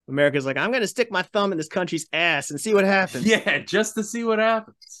America's like, I'm going to stick my thumb in this country's ass and see what happens. Yeah, just to see what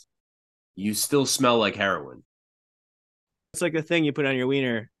happens. You still smell like heroin. It's like the thing you put on your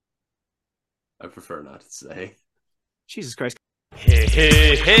wiener. I prefer not to say. Jesus Christ. Hey,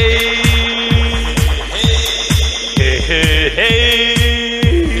 hey, hey. Hey, hey, hey.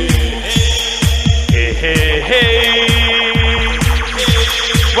 Hey, hey, hey.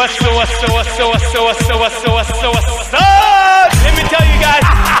 What's up? Let me tell you guys.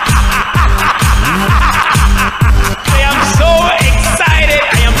 I am so excited.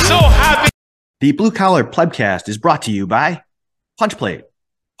 I am so happy. The Blue Collar Plebcast is brought to you by Punchplate.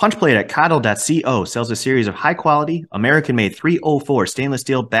 Punchplate at coddle.co sells a series of high-quality, American-made 304 stainless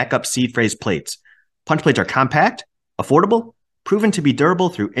steel backup seed phrase plates. Punch plates are compact, affordable, proven to be durable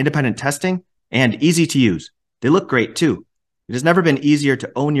through independent testing, and easy to use. They look great, too. It has never been easier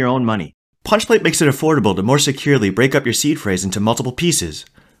to own your own money. Punchplate makes it affordable to more securely break up your seed phrase into multiple pieces.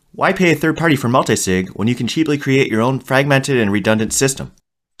 Why pay a third party for multisig when you can cheaply create your own fragmented and redundant system?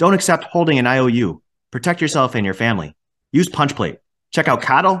 Don't accept holding an IOU. Protect yourself and your family. Use Punchplate. Check out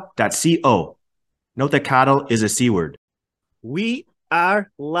coddle.co. Note that coddle is a C word. We are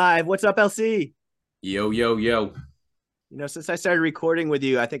live. What's up, LC? Yo, yo, yo. You know, since I started recording with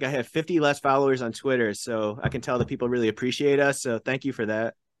you, I think I have 50 less followers on Twitter, so I can tell that people really appreciate us, so thank you for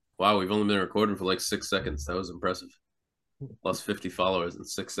that. Wow, we've only been recording for like 6 seconds. That was impressive. Lost 50 followers in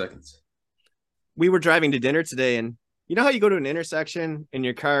 6 seconds. We were driving to dinner today, and you know how you go to an intersection and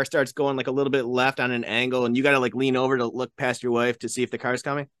your car starts going like a little bit left on an angle and you got to like lean over to look past your wife to see if the car's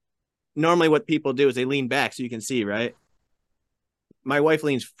coming? Normally what people do is they lean back so you can see, right? My wife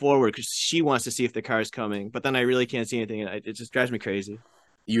leans forward because she wants to see if the car's coming, but then I really can't see anything, and it just drives me crazy.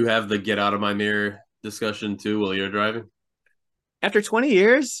 You have the get out of my mirror discussion too while you're driving? After 20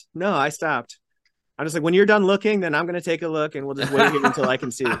 years? No, I stopped. I'm just like, when you're done looking, then I'm going to take a look and we'll just wait here until I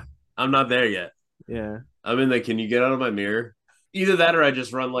can see. I'm not there yet. Yeah. I'm in the can you get out of my mirror? Either that or I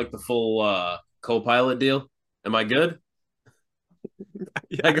just run like the full co-pilot deal. Am I good?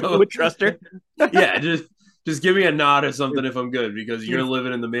 Yeah, I would trust her. Yeah, just give me a nod or something if I'm good, because you're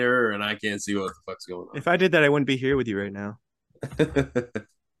living in the mirror and I can't see what the fuck's going on. If I did that, I wouldn't be here with you right now.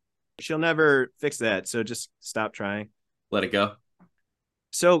 She'll never fix that, so just stop trying. Let it go.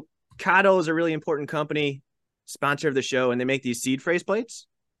 So Coddle is a really important company, sponsor of the show, and they make these seed phrase plates.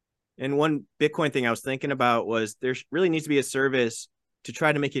 And one Bitcoin thing I was thinking about was there really needs to be a service to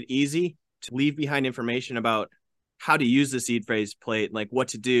try to make it easy to leave behind information about how to use the seed phrase plate, like what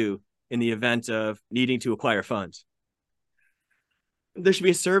to do in the event of needing to acquire funds. There should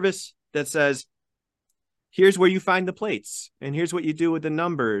be a service that says, here's where you find the plates, and here's what you do with the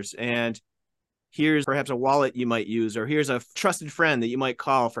numbers, and here's perhaps a wallet you might use, or here's a trusted friend that you might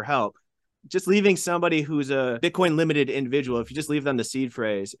call for help. Just leaving somebody who's a Bitcoin limited individual, if you just leave them the seed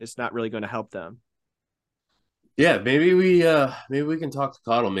phrase, it's not really going to help them. Yeah, maybe we can talk to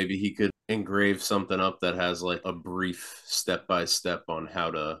Coddle. Maybe he could engrave something up that has like a brief step-by-step on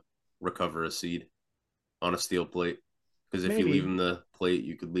how to recover a seed on a steel plate. Because if you leave him the plate,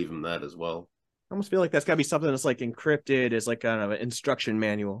 you could leave him that as well. I almost feel like that's got to be something that's like encrypted as like kind of an instruction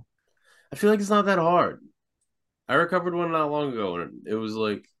manual. I feel like it's not that hard. I recovered one not long ago, and it was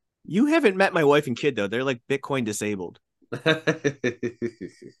like... You haven't met my wife and kid, though. They're like Bitcoin disabled. Like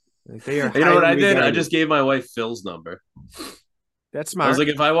they are. You know what I did? I just gave my wife Phil's number. That's smart. I was like,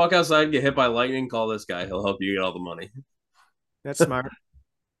 if I walk outside and get hit by lightning, call this guy. He'll help you get all the money. That's smart.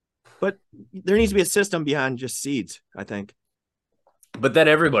 But there needs to be a system behind just seeds, I think. But then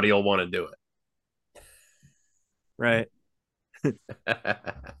everybody will want to do it. Right.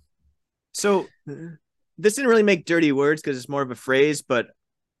 So this didn't really make dirty words because it's more of a phrase, but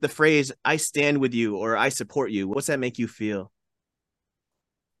the phrase, I stand with you or I support you, what's that make you feel?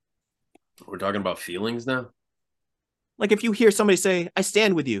 We're talking about feelings now? Like if you hear somebody say, I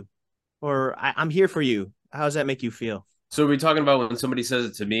stand with you, or I'm here for you, how does that make you feel? So are we talking about when somebody says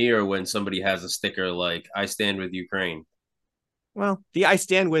it to me, or when somebody has a sticker like, I stand with Ukraine? Well, the I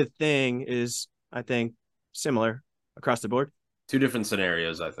stand with thing is, I think, similar across the board. Two different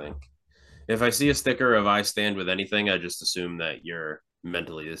scenarios, I think. If I see a sticker of I stand with anything, I just assume that you're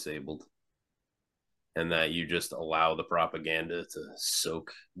mentally disabled and that you just allow the propaganda to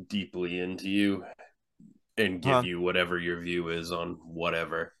soak deeply into you and give you whatever your view is on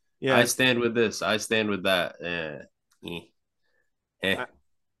whatever. Yeah, I stand with this. I stand with that.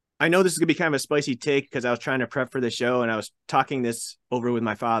 I know this is going to be kind of a spicy take because I was trying to prep for the show and I was talking this over with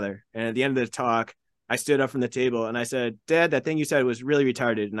my father. And at the end of the talk, I stood up from the table and I said, Dad, that thing you said was really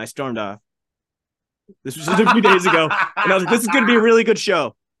retarded. And I stormed off. This was just a few days ago. And I was like, this is going to be a really good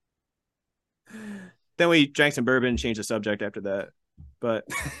show. Then we drank some bourbon and changed the subject after that. But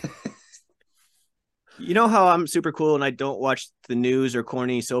you know how I'm super cool and I don't watch the news or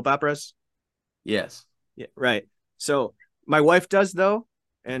corny soap operas? Yes. Yeah, right. So my wife does though,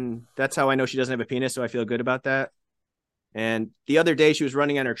 and that's how I know she doesn't have a penis, so I feel good about that. And the other day she was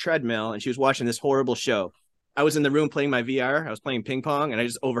running on her treadmill and she was watching this horrible show. I was in the room playing my VR. I was playing ping pong and I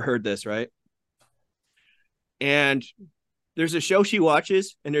just overheard this, right? And there's a show she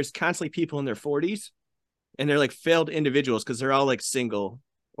watches and there's constantly people in their 40s and they're like failed individuals because they're all like single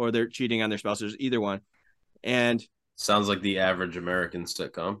or they're cheating on their spouses, either one. And Sounds like the average American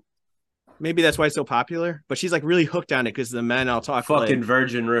sitcom. maybe that's why it's so popular, but she's like really hooked on it because the men all talk Fucking like,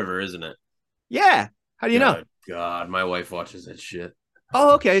 Virgin River, isn't it? yeah. How do you know? God, my wife watches that shit.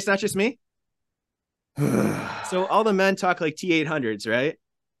 Oh, okay. It's not just me. So all the men talk like T800s, right?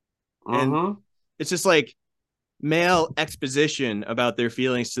 And it's just like male exposition about their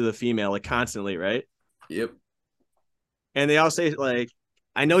feelings to the female, like constantly, right? Yep. And they all say, like,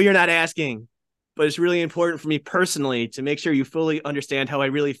 I know you're not asking, but it's really important for me personally to make sure you fully understand how I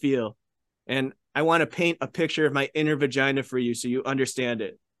really feel. And I want to paint a picture of my inner vagina for you so you understand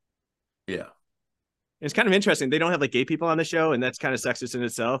it. Yeah. It's kind of interesting. They don't have like gay people on the show, and that's kind of sexist in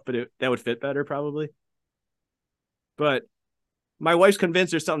itself, but that would fit better probably. But my wife's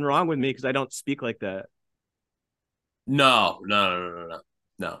convinced there's something wrong with me because I don't speak like that. No.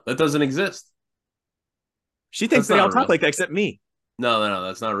 That doesn't exist. She thinks That's they all not talk real. like that except me. No,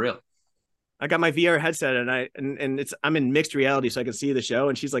 that's not real. I got my VR headset and it's I'm in mixed reality so I can see the show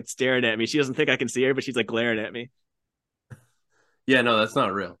and she's like staring at me. She doesn't think I can see her, but she's like glaring at me. Yeah, no, that's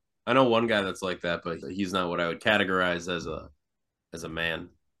not real. I know one guy that's like that, but he's not what I would categorize as a man.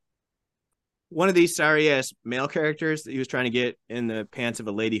 One of these sorry ass male characters that he was trying to get in the pants of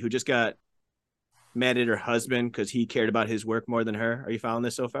a lady who just got mad at her husband because he cared about his work more than her. Are you following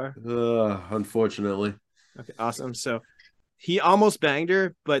this so far? Unfortunately. Okay, awesome. So he almost banged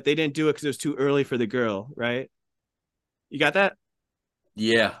her, but they didn't do it because it was too early for the girl, right? You got that?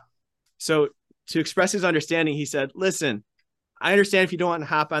 Yeah. So to express his understanding, he said, listen, I understand if you don't want to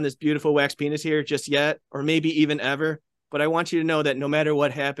hop on this beautiful wax penis here just yet, or maybe even ever, but I want you to know that no matter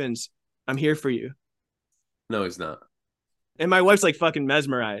what happens, I'm here for you. No, he's not. And my wife's like fucking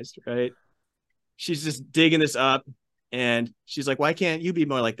mesmerized, right? She's just digging this up. And she's like, why can't you be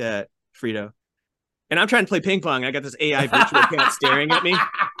more like that, Frito? And I'm trying to play ping pong. I got this AI virtual cat staring at me.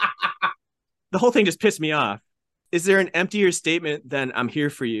 The whole thing just pissed me off. Is there an emptier statement than I'm here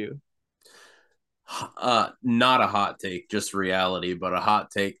for you? Not a hot take, just reality, but a hot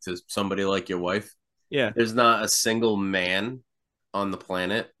take to somebody like your wife. Yeah. There's not a single man on the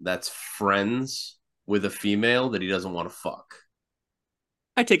planet that's friends with a female that he doesn't want to fuck.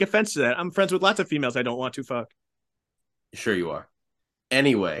 I take offense to that. I'm friends with lots of females I don't want to fuck. Sure you are.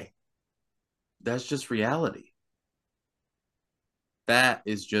 Anyway, that's just reality. That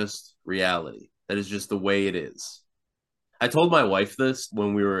is just reality. That is just the way it is. I told my wife this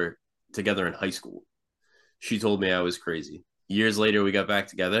when we were together in high school. She told me I was crazy. Years later, we got back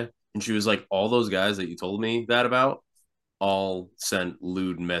together, and she was like, all those guys that you told me that about all sent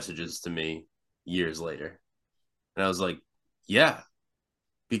lewd messages to me years later. And I was like, yeah,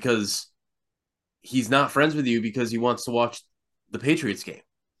 because he's not friends with you because he wants to watch the Patriots game.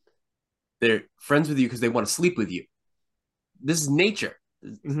 They're friends with you because they want to sleep with you. This is nature.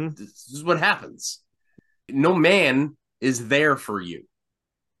 Mm-hmm. This is what happens. No man is there for you.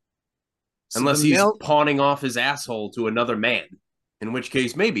 So unless he's pawning off his asshole to another man, in which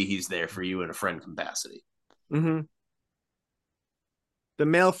case maybe he's there for you in a friend capacity. Mm-hmm. The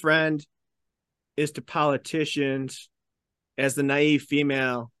male friend is to politicians as the naive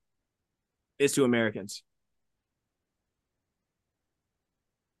female is to Americans.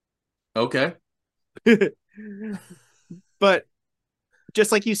 Okay. But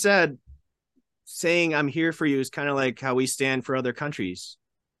just like you said, saying I'm here for you is kind of like how we stand for other countries.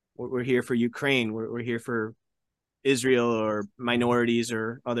 We're here for Ukraine. We're here for Israel or minorities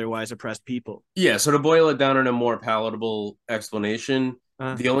or otherwise oppressed people. Yeah. So to boil it down in a more palatable explanation,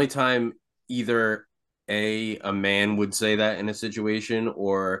 the only time either a man would say that in a situation,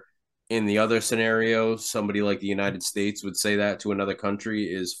 or in the other scenario, somebody like the United States would say that to another country,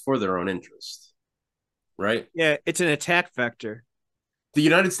 is for their own interest. Right? Yeah, it's an attack vector. The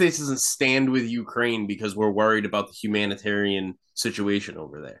United States doesn't stand with Ukraine because we're worried about the humanitarian situation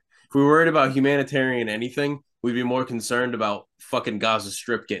over there. If we were worried about humanitarian anything, we'd be more concerned about fucking Gaza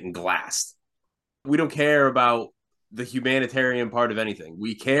Strip getting glassed. We don't care about the humanitarian part of anything.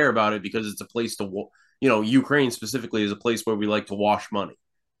 We care about it because it's a place to, Ukraine specifically is a place where we like to wash money.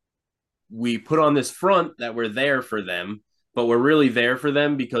 We put on this front that we're there for them, but we're really there for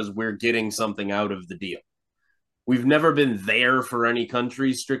them because we're getting something out of the deal. We've never been there for any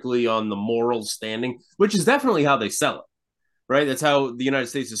country strictly on the moral standing, which is definitely how they sell it, right? That's how the United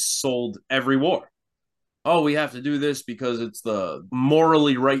States has sold every war. Oh, we have to do this because it's the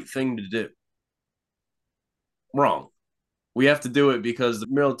morally right thing to do. Wrong. We have to do it because the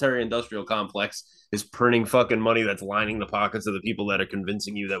military industrial complex is printing fucking money that's lining the pockets of the people that are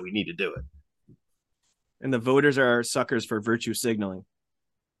convincing you that we need to do it. And the voters are suckers for virtue signaling.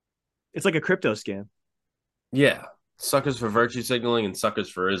 It's like a crypto scam. Yeah. Suckers for virtue signaling and suckers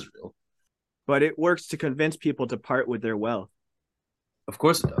for Israel. But it works to convince people to part with their wealth. Of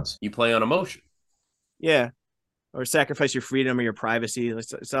course it does. You play on emotion. Yeah. Or sacrifice your freedom or your privacy.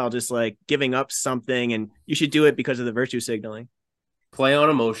 It's all just like giving up something, and you should do it because of the virtue signaling. Play on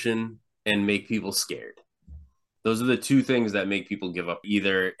emotion and make people scared. Those are the two things that make people give up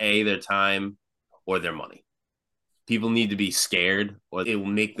either A, their time or their money. People need to be scared or it will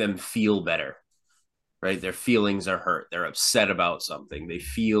make them feel better, right? Their feelings are hurt. They're upset about something. They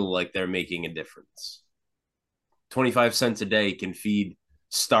feel like they're making a difference. 25 cents a day can feed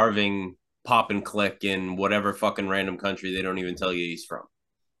starving Pop and Click in whatever fucking random country they don't even tell you he's from.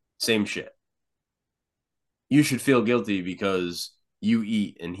 Same shit. You should feel guilty because you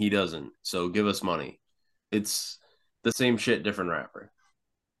eat and he doesn't. So give us money. It's the same shit, different rapper.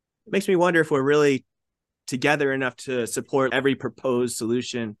 It makes me wonder if we're really together enough to support every proposed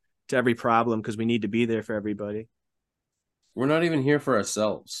solution to every problem, because we need to be there for everybody. We're not even here for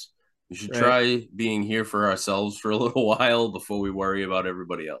ourselves. We should try being here for ourselves for a little while before we worry about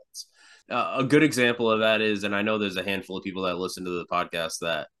everybody else. A good example of that is, and I know there's a handful of people that listen to the podcast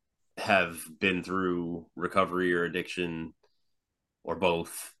that have been through recovery or addiction or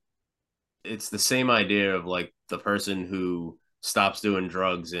both. It's the same idea of like the person who stops doing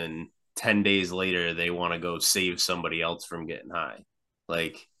drugs and 10 days later they want to go save somebody else from getting high.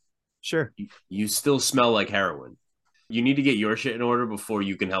 Like, sure, you still smell like heroin. You need to get your shit in order before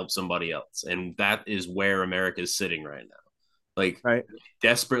you can help somebody else. And that is where America is sitting right now. Like, we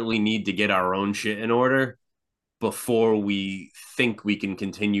desperately need to get our own shit in order before we think we can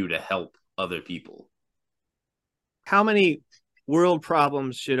continue to help other people. How many world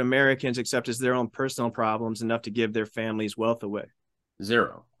problems should Americans accept as their own personal problems enough to give their families' wealth away?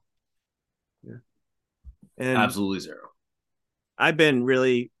 Zero. Yeah. And absolutely zero. I've been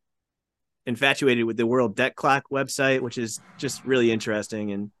really infatuated with the World Debt Clock website, which is just really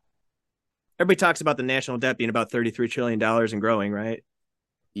interesting. And everybody talks about the national debt being about $33 trillion and growing, right?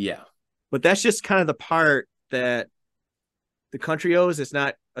 Yeah. But that's just kind of the part that the country owes. It's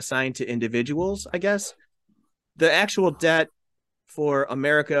not assigned to individuals, I guess. The actual debt for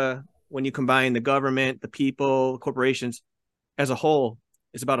America, when you combine the government, the people, corporations as a whole,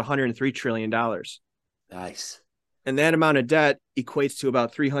 is about $103 trillion. Nice. And that amount of debt equates to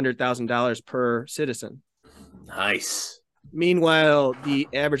about $300,000 per citizen. Nice. Meanwhile, the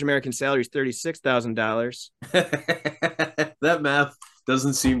average American salary is $36,000. That math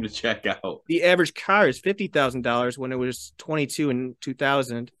doesn't seem to check out. The average car is $50,000 when it was 22 in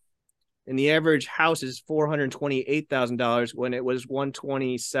 2000. And the average house is $428,000 when it was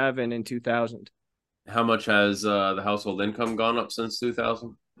 127 in 2000. How much has the household income gone up since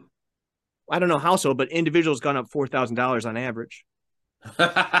 2000? I don't know household, but individuals gone up $4,000 on average.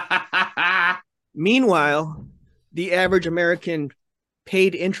 Meanwhile, the average American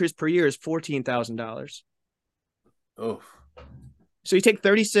paid interest per year is $14,000. Oh. So you take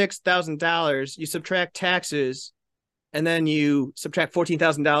 $36,000, you subtract taxes, and then you subtract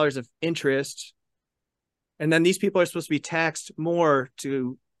 $14,000 of interest. And then these people are supposed to be taxed more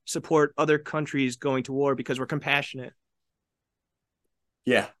to support other countries going to war because we're compassionate.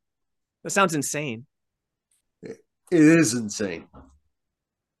 Yeah. That sounds insane. It is insane.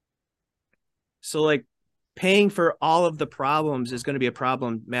 So, like, paying for all of the problems is going to be a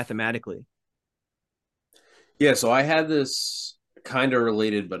problem mathematically. Yeah, so I had this kind of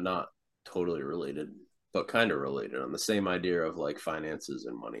related, but not totally related, but kind of related on the same idea of like finances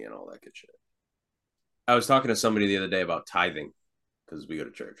and money and all that good shit. I was talking to somebody the other day about tithing because we go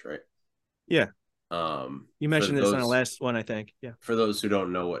to church, right? Yeah. You mentioned this on the last one, I think. Yeah. For those who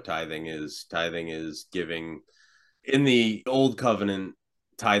don't know what tithing is giving. In the old covenant,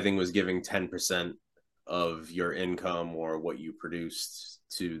 tithing was giving 10% of your income or what you produced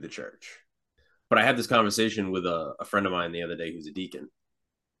to the church. But I had this conversation with a friend of mine the other day who's a deacon.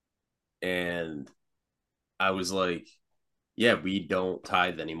 And I was like, yeah, we don't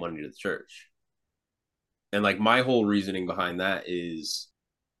tithe any money to the church. And like my whole reasoning behind that is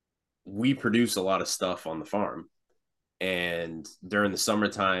we produce a lot of stuff on the farm. And during the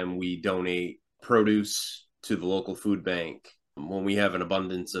summertime, we donate produce to the local food bank. When we have an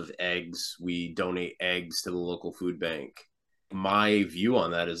abundance of eggs, we donate eggs to the local food bank. My view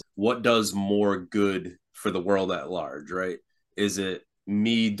on that is what does more good for the world at large, right? Is it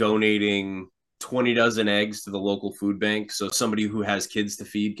me donating 20 dozen eggs to the local food bank so somebody who has kids to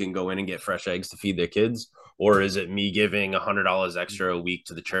feed can go in and get fresh eggs to feed their kids? Or is it me giving $100 extra a week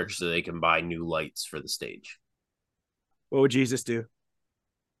to the church so they can buy new lights for the stage? What would Jesus do?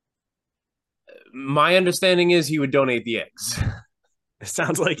 My understanding is he would donate the eggs. It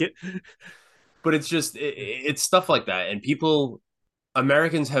sounds like it. But it's just, it's stuff like that. And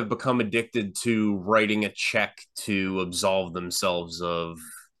Americans have become addicted to writing a check to absolve themselves of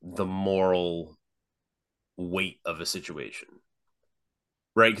the moral weight of a situation.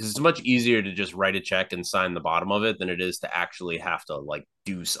 Right? Because it's much easier to just write a check and sign the bottom of it than it is to actually have to like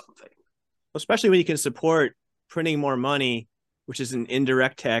do something. Especially when you can support printing more money, which is an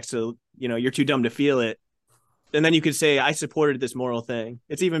indirect tax. So, you're too dumb to feel it. And then you could say, I supported this moral thing.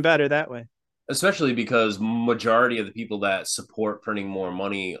 It's even better that way. Especially because majority of the people that support printing more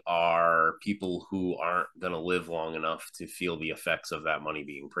money are people who aren't going to live long enough to feel the effects of that money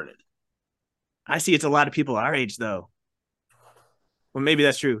being printed. I see it's a lot of people our age, though. Well, maybe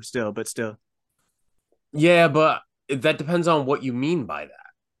that's true still, but still. Yeah, but that depends on what you mean by that.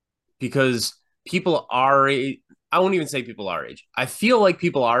 Because people our age, I won't even say people our age. I feel like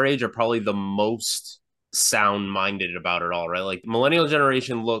people our age are probably the most sound-minded about it all, right? Like the millennial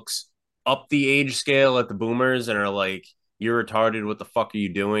generation looks up the age scale at the boomers and are like, you're retarded, what the fuck are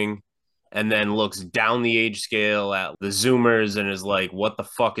you doing? And then looks down the age scale at the zoomers and is like, what the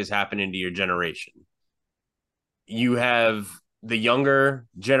fuck is happening to your generation? You have the younger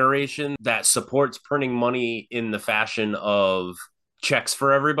generation that supports printing money in the fashion of checks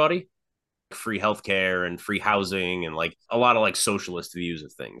for everybody, free healthcare and free housing and like a lot of like socialist views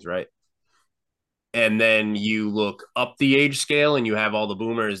of things, right? And then you look up the age scale and you have all the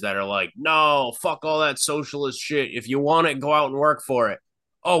boomers that are like, no, fuck all that socialist shit. If you want it, go out and work for it.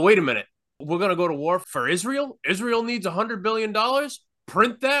 Oh, wait a minute. We're going to go to war for Israel? Israel needs $100 billion?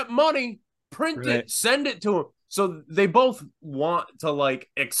 Print that money. Print it. Send it to them. So they both want to like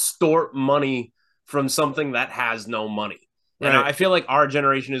extort money from something that has no money. And I feel like our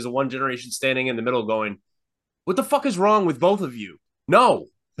generation is the one generation standing in the middle going, what the fuck is wrong with both of you? No.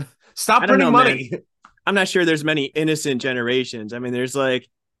 Stop printing money. Man. I'm not sure there's many innocent generations. I mean, there's like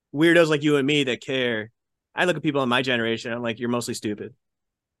weirdos like you and me that care. I look at people in my generation. I'm like, you're mostly stupid.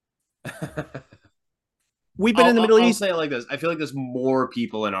 We've been in the Middle East. I'll say it like this. I feel like there's more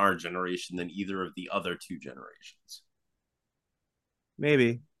people in our generation than either of the other two generations.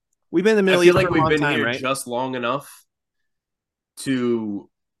 Maybe. We've been in the Middle East for a long time, right? Just long enough to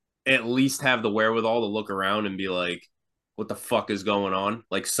at least have the wherewithal to look around and be like, what the fuck is going on?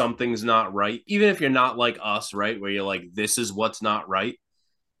 Like something's not right. Even if you're not like us, right? Where you're like, this is what's not right.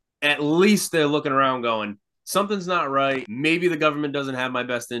 At least they're looking around going, something's not right. Maybe the government doesn't have my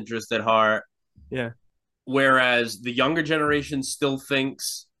best interest at heart. Yeah. Whereas the younger generation still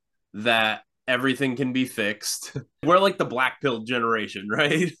thinks that everything can be fixed. We're like the black pill generation,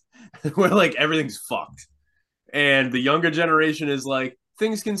 right? We're like, everything's fucked. And the younger generation is like,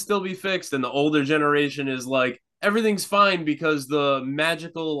 things can still be fixed. And the older generation is like, everything's fine because the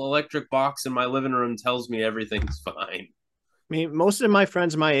magical electric box in my living room tells me everything's fine. I mean, most of my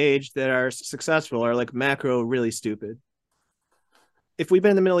friends my age that are successful are like macro really stupid. If we've been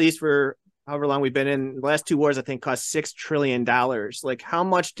in the Middle East for however long we've been in, the last two wars, I think cost $6 trillion. Like how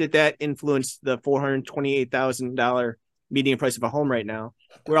much did that influence the $428,000 median price of a home right now?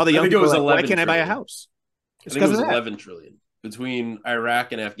 Where all the young people are like, why can't I buy a house? It's because it was 11 trillion. Between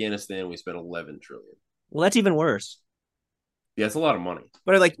Iraq and Afghanistan, we spent 11 trillion. Well, that's even worse. Yeah, it's a lot of money.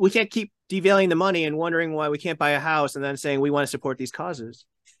 But like, we can't keep devaluing the money and wondering why we can't buy a house and then saying we want to support these causes.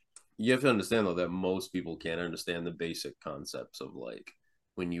 You have to understand, though, that most people can't understand the basic concepts of like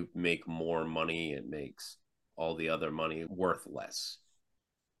when you make more money, it makes all the other money worth less.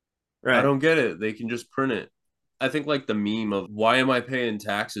 Right. I don't get it. They can just print it. I think like the meme of why am I paying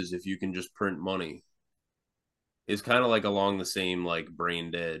taxes if you can just print money is kind of like along the same like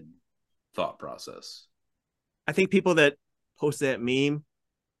brain dead thought process. I think people that post that meme,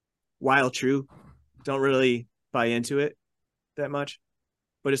 while true, don't really buy into it that much,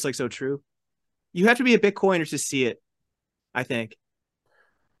 but it's like so true. You have to be a Bitcoiner to see it, I think.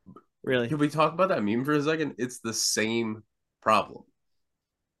 Really. Can we talk about that meme for a second? It's the same problem.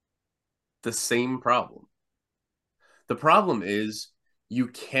 The same problem. The problem is you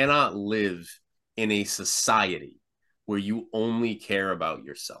cannot live in a society where you only care about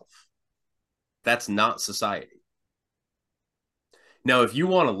yourself. That's not society. Now, if you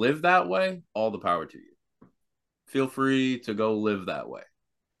want to live that way, all the power to you. Feel free to go live that way.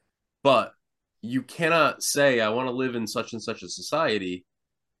 But you cannot say, I want to live in such and such a society,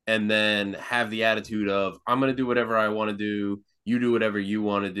 and then have the attitude of, I'm going to do whatever I want to do. You do whatever you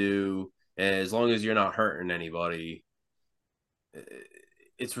want to do. And as long as you're not hurting anybody,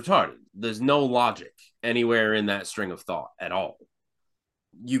 it's retarded. There's no logic anywhere in that string of thought at all.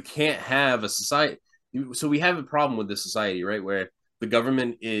 You can't have a society. So we have a problem with this society, right? Where the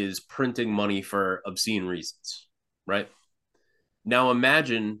government is printing money for obscene reasons, right? Now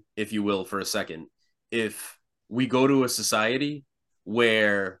imagine, if you will, for a second, if we go to a society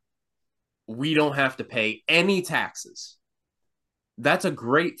where we don't have to pay any taxes. That's a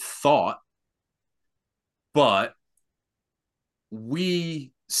great thought, but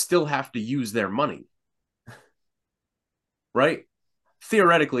we still have to use their money, right?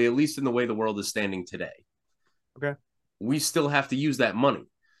 Theoretically, at least in the way the world is standing today. Okay. We still have to use that money.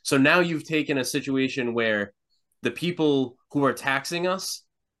 So now you've taken a situation where the people who are taxing us,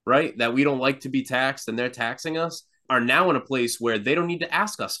 right, that we don't like to be taxed and they're taxing us, are now in a place where they don't need to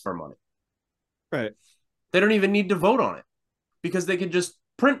ask us for money. Right. They don't even need to vote on it because they can just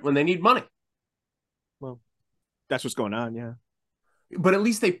print when they need money. Well, that's what's going on, yeah. But at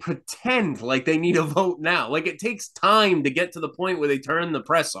least they pretend like they need a vote now. Like, it takes time to get to the point where they turn the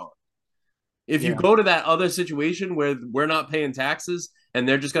press on. If you go to that other situation where we're not paying taxes and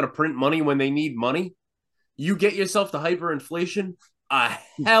they're just going to print money when they need money, you get yourself to hyperinflation a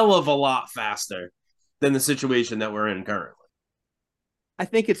hell of a lot faster than the situation that we're in currently. I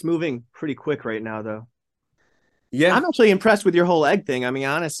think it's moving pretty quick right now, though. Yeah. I'm actually impressed with your whole egg thing. I mean,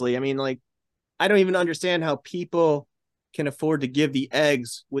 honestly, I mean, like, I don't even understand how people can afford to give the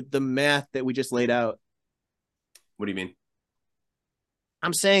eggs with the math that we just laid out. What do you mean?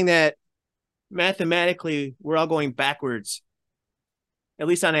 I'm saying that mathematically, we're all going backwards, at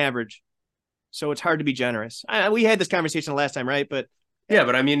least on average. So it's hard to be generous. We had this conversation last time, right? But yeah,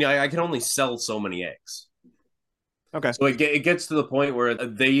 but I mean, I can only sell so many eggs. Okay. So it gets to the point where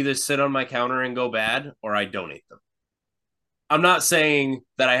they either sit on my counter and go bad, or I donate them. I'm not saying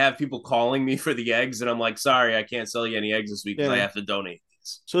that I have people calling me for the eggs and I'm like, sorry, I can't sell you any eggs this week because I have to donate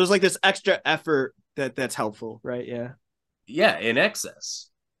these. So there's like this extra effort that's helpful, right? Yeah. Yeah, in excess.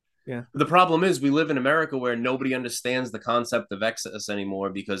 Yeah. The problem is we live in America where nobody understands the concept of excess anymore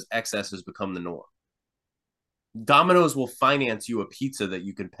because excess has become the norm. Domino's will finance you a pizza that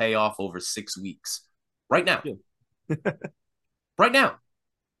you can pay off over 6 weeks. Right now. Yeah. Right now.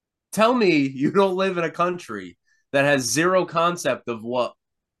 Tell me you don't live in a country that has zero concept of what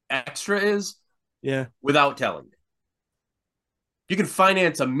extra is, without telling me. You can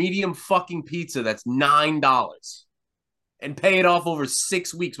finance a medium fucking pizza that's $9 and pay it off over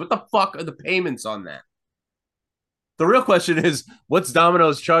 6 weeks. What the fuck are the payments on that? The real question is, what's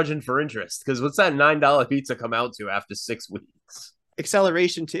Domino's charging for interest? Because what's that $9 pizza come out to after 6 weeks?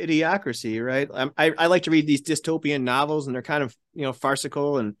 Acceleration to idiocracy, right? I like to read these dystopian novels, and they're kind of,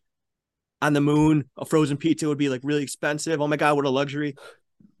 farcical. And on the moon, a frozen pizza would be like really expensive. Oh my God, what a luxury.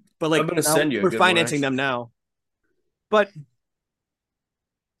 But like, I'm gonna send you we're financing them now. But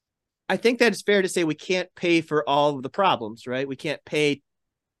I think that it's fair to say we can't pay for all of the problems, right? We can't pay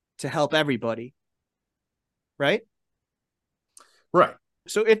to help everybody. Right? Right.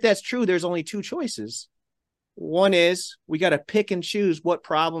 So if that's true, there's only two choices. One is we got to pick and choose what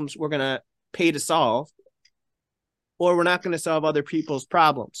problems we're going to pay to solve, or we're not going to solve other people's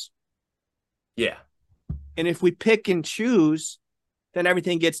problems. Yeah. And if we pick and choose, then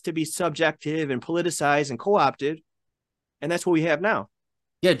everything gets to be subjective and politicized and co-opted. And that's what we have now.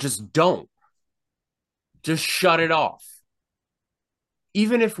 Yeah, just don't. Just shut it off.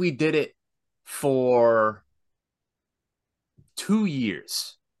 Even if we did it for 2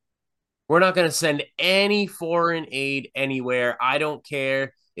 years, we're not going to send any foreign aid anywhere. I don't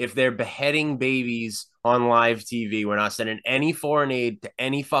care if they're beheading babies on live TV. We're not sending any foreign aid to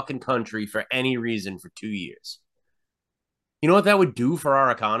any fucking country for any reason for 2 years. You know what that would do for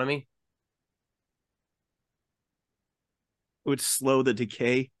our economy? It would slow the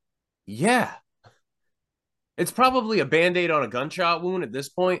decay. Yeah. It's probably a Band-Aid on a gunshot wound at this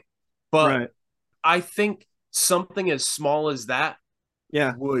point, but I think something as small as that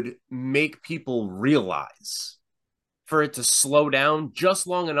would make people realize, for it to slow down just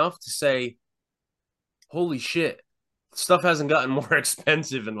long enough to say, holy shit, stuff hasn't gotten more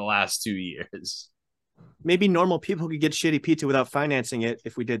expensive in the last 2 years. Maybe normal people could get shitty pizza without financing it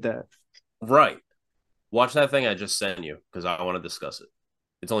if we did that. Right. Watch that thing I just sent you because I want to discuss it.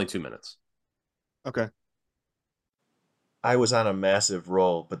 It's only 2 minutes. Okay. I was on a massive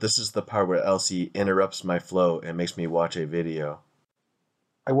roll, but this is the part where LC interrupts my flow and makes me watch a video.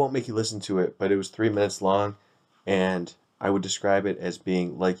 I won't make you listen to it, but it was 3 minutes long, and I would describe it as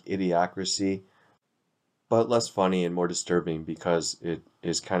being like Idiocracy, but less funny and more disturbing because it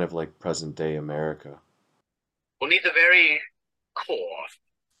is kind of like present day America. We'll need the very core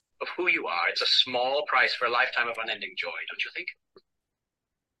of who you are. It's a small price for a lifetime of unending joy, don't you think?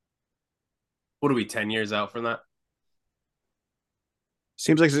 What are we, 10 years out from that?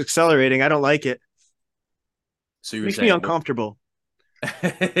 Seems like it's accelerating. I don't like it. So you were Makes me saying uncomfortable.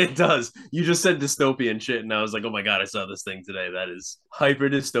 It does. You just said dystopian shit, and I was like, oh my god, I saw this thing today. That is hyper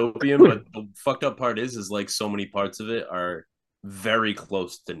dystopian. But the fucked up part is like so many parts of it are very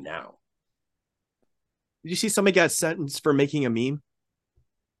close to now. Did you see somebody got sentenced for making a meme?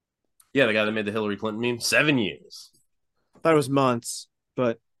 Yeah, the guy that made the Hillary Clinton meme, 7 years. I thought it was months,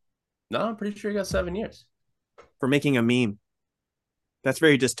 but No, I'm pretty sure he got 7 years. for making a meme. That's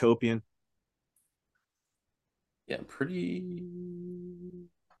very dystopian. Yeah, pretty.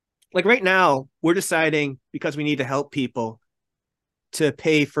 Like right now, we're deciding because we need to help people to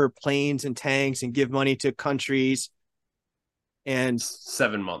pay for planes and tanks and give money to countries. And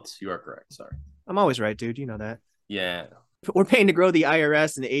 7 months. You are correct. Sorry. I'm always right, dude. You know that. Yeah. We're paying to grow the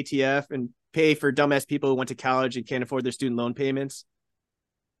IRS and the ATF and pay for dumbass people who went to college and can't afford their student loan payments.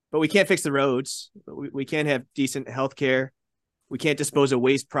 But we can't fix the roads. We can't have decent health care. We can't dispose of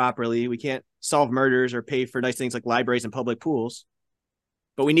waste properly. We can't solve murders or pay for nice things like libraries and public pools.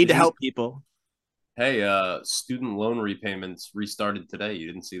 But we need to help people. Hey, student loan repayments restarted today. You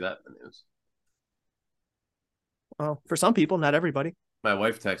didn't see that in the news. Well, for some people, not everybody. My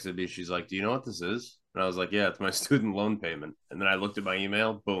wife texted me. She's like, do you know what this is? And I was like, yeah, it's my student loan payment. And then I looked at my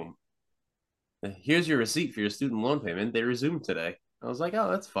email. Boom. Here's your receipt for your student loan payment. They resumed today. I was like,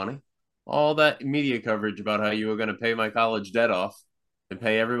 oh, that's funny. All that media coverage about how you were going to pay my college debt off and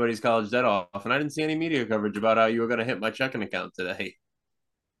pay everybody's college debt off. And I didn't see any media coverage about how you were going to hit my checking account today.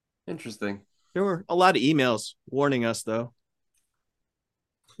 Interesting. There were a lot of emails warning us, though.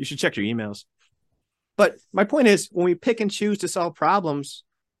 You should check your emails. But my point is, when we pick and choose to solve problems,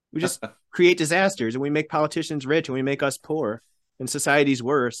 we just create disasters and we make politicians rich and we make us poor and society's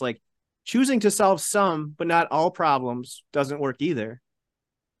worse. Like choosing to solve some, but not all problems doesn't work either.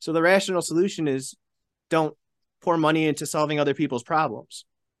 So the rational solution is don't pour money into solving other people's problems.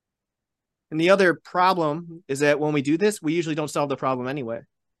 And the other problem is that when we do this, we usually don't solve the problem anyway.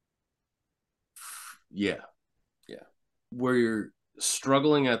 Yeah. Yeah. We're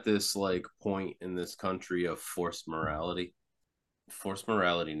struggling at this like point in this country of forced morality. Forced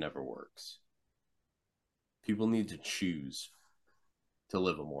morality never works. People need to choose to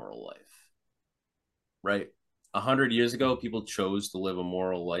live a moral life. Right? 100 years ago, people chose to live a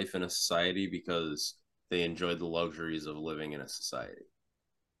moral life in a society because they enjoyed the luxuries of living in a society.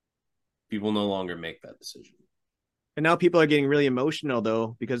 People no longer make that decision. And now people are getting really emotional,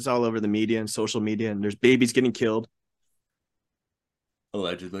 though, because it's all over the media and social media, and there's babies getting killed.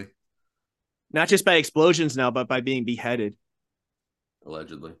 Allegedly. Not just by explosions now, but by being beheaded.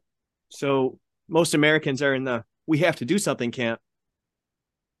 Allegedly. So most Americans are in the we have to do something camp.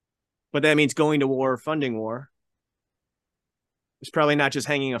 But that means going to war, funding war. It's probably not just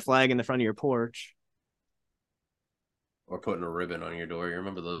hanging a flag in the front of your porch. Or putting a ribbon on your door. You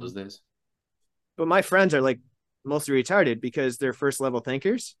remember those days? But my friends are like mostly retarded because they're first level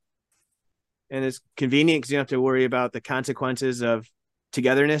thinkers. And it's convenient because you don't have to worry about the consequences of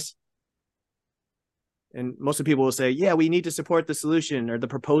togetherness. And most of the people will say, yeah, we need to support the solution or the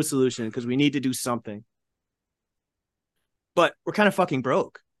proposed solution because we need to do something. But we're kind of fucking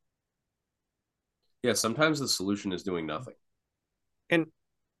broke. Yeah, sometimes the solution is doing nothing. And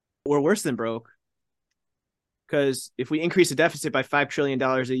we're worse than broke. Because if we increase the deficit by $5 trillion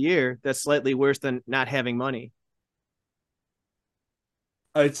a year, that's slightly worse than not having money.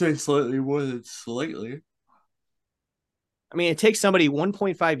 I'd say slightly more than slightly. I mean, it takes somebody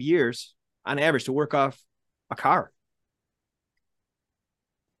 1.5 years on average to work off a car.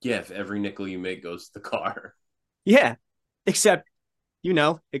 Yeah, if every nickel you make goes to the car. Yeah, except, you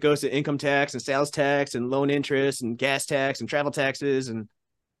know, it goes to income tax and sales tax and loan interest and gas tax and travel taxes. And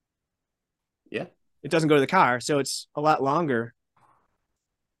yeah, it doesn't go to the car. So it's a lot longer.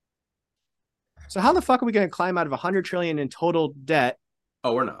 So how the fuck are we going to climb out of 100 trillion in total debt?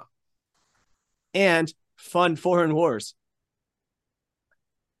 Oh, we're not. And fund foreign wars?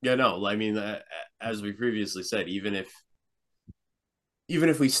 Yeah, no, I mean, as we previously said, even if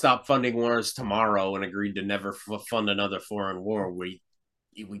we stop funding wars tomorrow and agreed to never fund another foreign war, we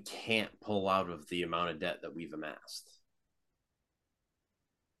can't pull out of the amount of debt that we've amassed.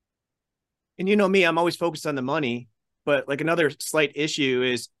 And you know me, I'm always focused on the money. But like another slight issue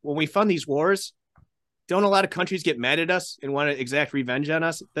is when we fund these wars, don't a lot of countries get mad at us and want to exact revenge on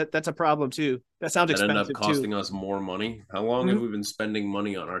us? That's a problem too. That sounds That end up expensive costing too. us more money. How long have we been spending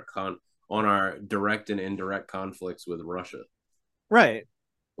money on our direct and indirect conflicts with Russia? Right.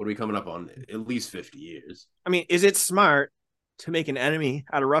 What are we coming up on? At least 50 years. I mean, is it smart to make an enemy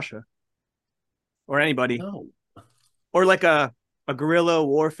out of Russia or anybody, No. or like a guerrilla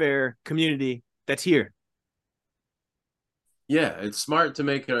warfare community that's here? Yeah, it's smart to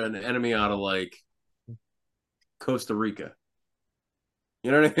make an enemy out of like Costa Rica.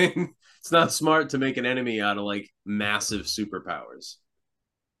 You know what I mean? It's not smart to make an enemy out of like massive superpowers.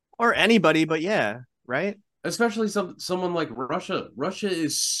 Or anybody, but yeah, right? Especially someone like Russia. Russia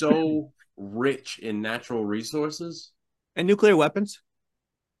is so rich in natural resources. And nuclear weapons.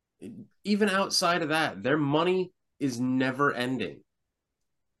 Even outside of that, their money is never ending.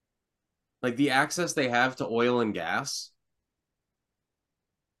 Like the access they have to oil and gas,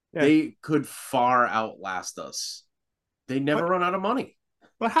 they could far outlast us. They never run out of money.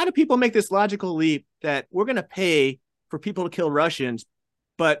 But how do people make this logical leap that we're going to pay for people to kill Russians,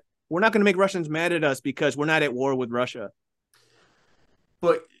 but we're not going to make Russians mad at us because we're not at war with Russia?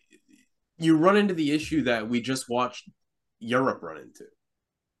 But you run into the issue that we just watched Europe run into.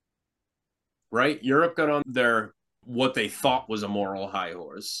 Right? Europe got on their what they thought was a moral high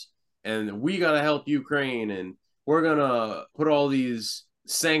horse. And we got to help Ukraine, and we're going to put all these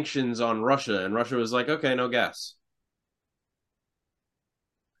sanctions on Russia. And Russia was like, okay, no gas.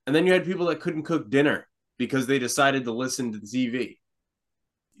 And then you had people that couldn't cook dinner because they decided to listen to the TV.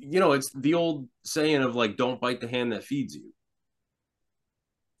 You know, it's the old saying of like, don't bite the hand that feeds you.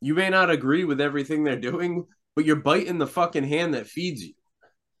 You may not agree with everything they're doing, but you're biting the fucking hand that feeds you.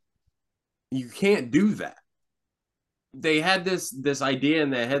 You can't do that. They had this idea in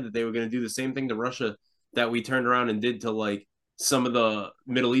their head that they were going to do the same thing to Russia that we turned around and did to like some of the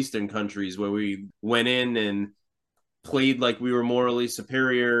Middle Eastern countries, where we went in and played like we were morally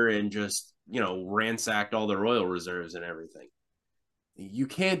superior and just, you know, ransacked all their oil reserves and everything. You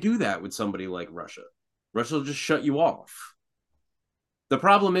can't do that with somebody like Russia. Russia will just shut you off. The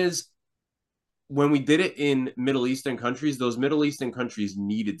problem is, when we did it in Middle Eastern countries, those Middle Eastern countries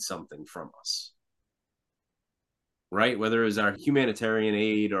needed something from us. Right? Whether it was our humanitarian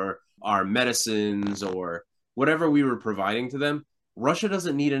aid or our medicines or whatever we were providing to them, Russia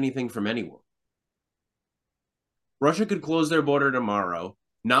doesn't need anything from anyone. Russia could close their border tomorrow,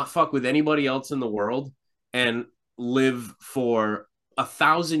 not fuck with anybody else in the world, and live for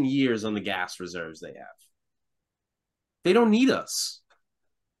 1,000 years on the gas reserves they have. They don't need us.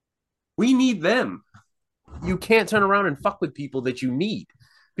 We need them. You can't turn around and fuck with people that you need.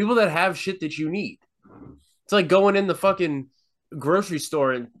 People that have shit that you need. It's like going in the fucking grocery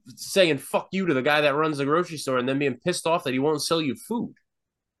store and saying fuck you to the guy that runs the grocery store and then being pissed off that he won't sell you food.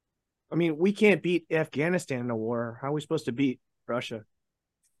 I mean, we can't beat Afghanistan in a war. How are we supposed to beat Russia?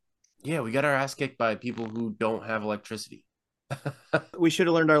 Yeah, we got our ass kicked by people who don't have electricity. We should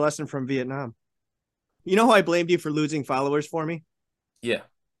have learned our lesson from Vietnam. You know how I blamed you for losing followers for me? Yeah.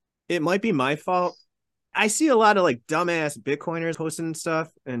 It might be my fault. I see a lot of like dumbass Bitcoiners posting stuff,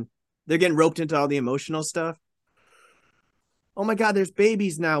 and they're getting roped into all the emotional stuff. Oh my God, there's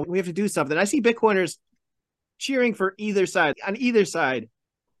babies now. We have to do something. I see Bitcoiners cheering for either side. On either side,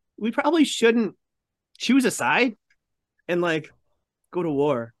 we probably shouldn't choose a side and like go to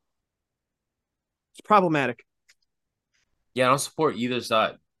war. It's problematic. Yeah, I don't support either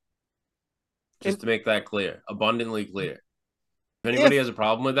side. Just to make that clear, abundantly clear. If anybody has a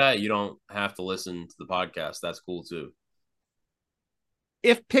problem with that, you don't have to listen to the podcast. That's cool too.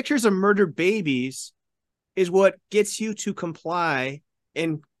 If pictures of murdered babies is what gets you to comply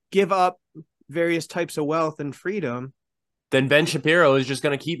and give up various types of wealth and freedom, then Ben Shapiro is just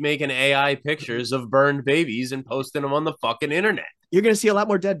going to keep making AI pictures of burned babies and posting them on the fucking internet. You're going to see a lot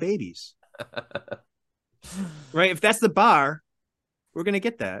more dead babies. Right? If that's the bar, we're going to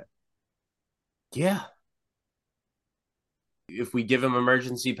get that. Yeah. If we give him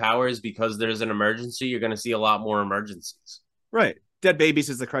emergency powers because there's an emergency, you're going to see a lot more emergencies. Right. Dead babies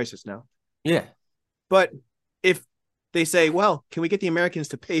is the crisis now. Yeah. But if they say, well, can we get the Americans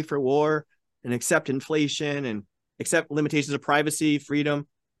to pay for war and accept inflation and accept limitations of privacy, freedom,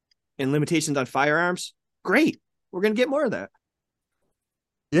 and limitations on firearms? Great. We're going to get more of that.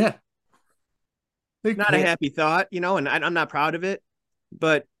 Yeah. Not a happy thought, you know, and I'm not proud of it.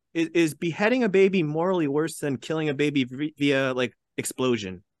 But is beheading a baby morally worse than killing a baby via like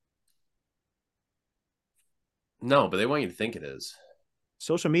explosion? No, but they want you to think it is.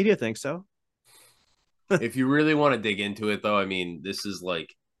 Social media thinks so. If you really want to dig into it, though, I mean, this is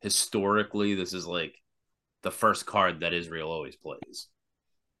like historically, this is like the first card that Israel always plays.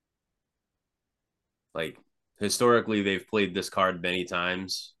 Like, historically, they've played this card many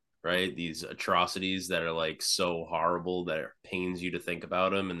times, right? These atrocities that are like so horrible that it pains you to think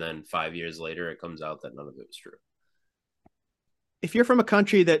about them. And then 5 years later, it comes out that none of it was true. If you're from a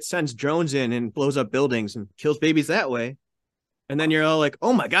country that sends drones in and blows up buildings and kills babies that way, and then you're all like,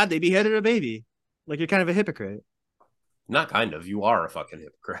 oh my God, they beheaded a baby. Like, you're kind of a hypocrite. Not kind of. You are a fucking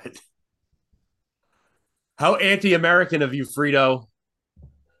hypocrite. How anti-American of you, Frito.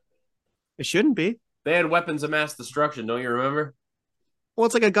 It shouldn't be. They had weapons of mass destruction, don't you remember? Well,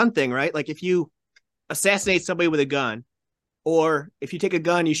 it's like a gun thing, right? Like if you assassinate somebody with a gun, or if you take a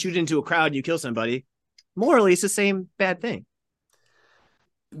gun, you shoot into a crowd, and you kill somebody, morally, it's the same bad thing.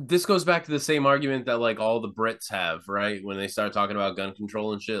 This goes back to the same argument that like all the Brits have, right? When they start talking about gun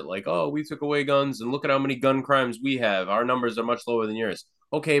control and shit, like, oh, we took away guns and look at how many gun crimes we have. Our numbers are much lower than yours.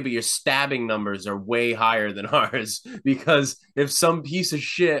 Okay, but your stabbing numbers are way higher than ours because if some piece of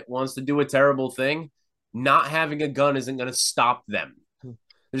shit wants to do a terrible thing, not having a gun isn't going to stop them.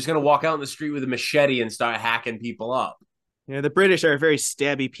 They're just going to walk out in the street with a machete and start hacking people up. Yeah, the British are very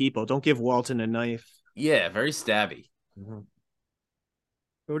stabby people. Don't give Walton a knife. Yeah, very stabby. Mm-hmm.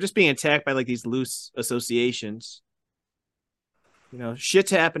 We're just being attacked by like these loose associations. You know,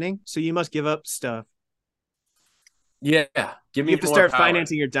 shit's happening, so you must give up stuff. Yeah, give me you have to more start power.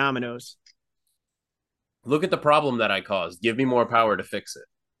 financing your dominoes. Look at the problem that I caused. Give me more power to fix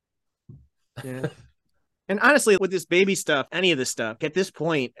it. Yeah. And honestly, with this baby stuff, any of this stuff, at this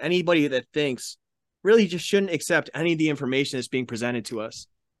point, anybody that thinks really just shouldn't accept any of the information that's being presented to us.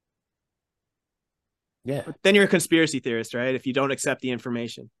 Yeah. But then you're a conspiracy theorist, right? If you don't accept the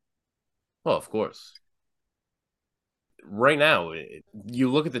information. Well, of course. Right now,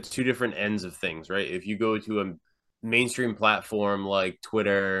 you look at the two different ends of things, right? If you go to a mainstream platform like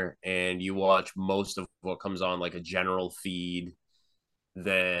Twitter and you watch most of what comes on like a general feed,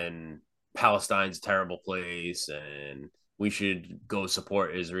 then Palestine's a terrible place and we should go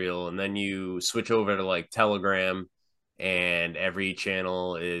support Israel. And then you switch over to like Telegram and every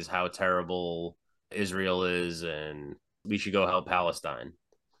channel is how terrible Israel is and we should go help Palestine.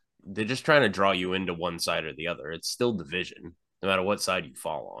 They're just trying to draw you into one side or the other. It's still division, no matter what side you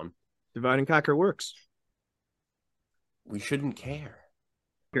fall on. Divide and conquer works. We shouldn't care.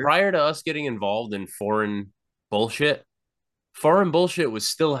 Prior to us getting involved in foreign bullshit was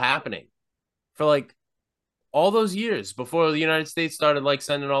still happening for like all those years before the United States started like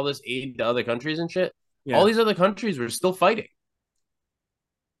sending all this aid to other countries and shit. Yeah. All these other countries were still fighting.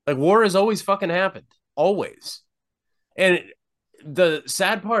 Like war has always fucking happened. Always. And the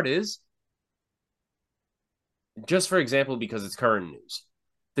sad part is, just for example, because it's current news,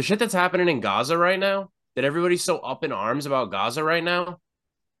 the shit that's happening in Gaza right now, that everybody's so up in arms about Gaza right now,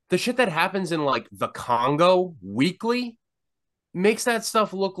 the shit that happens in like the Congo weekly makes that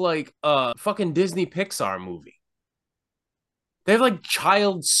stuff look like a fucking Disney Pixar movie. They have like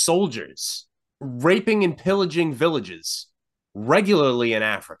child soldiers raping and pillaging villages regularly in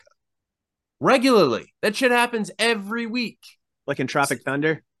Africa. Regularly. That shit happens every week. Like in Tropic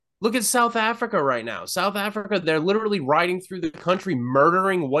Thunder? Look at South Africa right now. South Africa, they're literally riding through the country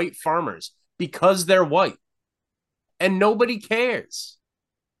murdering white farmers because they're white. And nobody cares.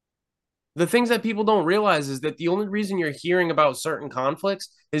 The things that people don't realize is that the only reason you're hearing about certain conflicts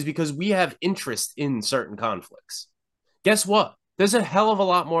is because we have interest in certain conflicts. Guess what? There's a hell of a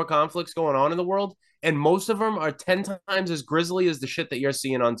lot more conflicts going on in the world, and most of them are 10 times as grisly as the shit that you're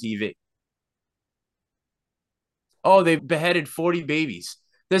seeing on TV. Oh, they beheaded 40 babies.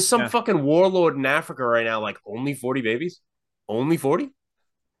 There's some fucking warlord in Africa right now, like, only 40 babies? Only 40?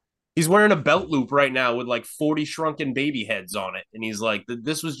 He's wearing a belt loop right now with like 40 shrunken baby heads on it. And he's like,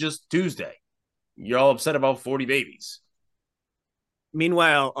 this was just Tuesday. You're all upset about 40 babies.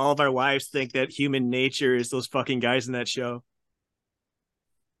 Meanwhile, all of our wives think that human nature is those fucking guys in that show.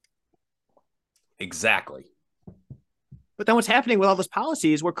 Exactly. But then what's happening with all this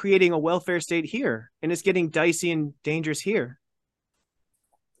policy is we're creating a welfare state here, and it's getting dicey and dangerous here.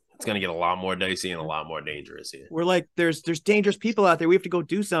 It's going to get a lot more dicey and a lot more dangerous here. We're like, there's dangerous people out there. We have to go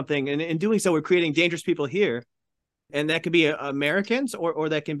do something. And in doing so, we're creating dangerous people here. And that could be Americans or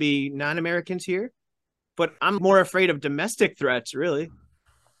that can be non-Americans here. But I'm more afraid of domestic threats, really.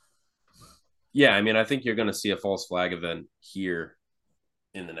 Yeah, I mean, I think you're going to see a false flag event here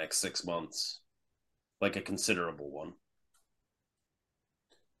in the next 6 months. Like a considerable one.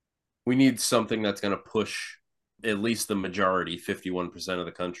 We need something that's going to push at least the majority, 51% of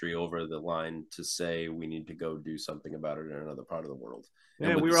the country, over the line to say we need to go do something about it in another part of the world.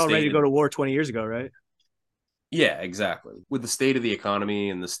 Yeah, we were all ready to go to war 20 years ago, right? Yeah, exactly. With the state of the economy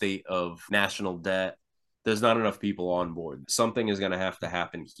and the state of national debt, there's not enough people on board. Something is going to have to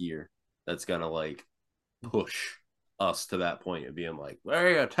happen here that's going to like push us to that point of being like,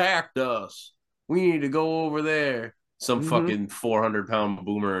 they attacked us. We need to go over there. Some fucking 400-pound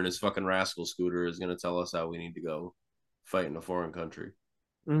boomer in his fucking rascal scooter is going to tell us how we need to go fight in a foreign country.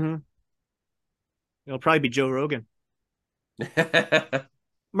 It'll probably be Joe Rogan.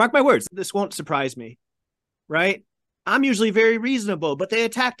 Mark my words, this won't surprise me, right? I'm usually very reasonable, but they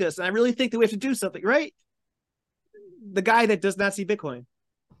attacked us, and I really think that we have to do something, right? The guy that does not see Bitcoin.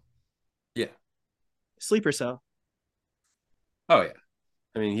 Yeah. Sleeper cell. Oh, yeah.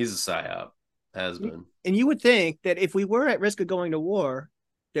 I mean, he's a psyop. Has been. And you would think that if we were at risk of going to war,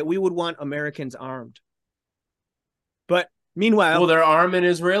 that we would want Americans armed. But meanwhile... Well, they're arming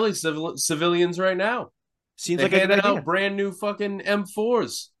Israeli civilians right now. Seems they're like a good handing idea. out brand new fucking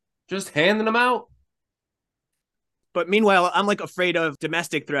M4s. Just handing them out. But meanwhile, I'm like afraid of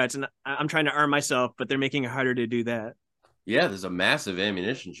domestic threats, and I'm trying to arm myself, but they're making it harder to do that. Yeah, there's a massive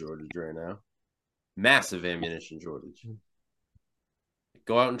ammunition shortage right now. Massive ammunition shortage.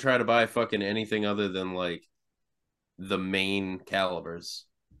 Go out and try to buy fucking anything other than like the main calibers.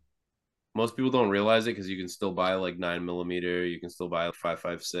 Most people don't realize it because you can still buy like 9mm, you can still buy like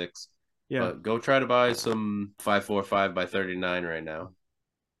 5.56. Yeah. But go try to buy some 5.45 by 39 right now.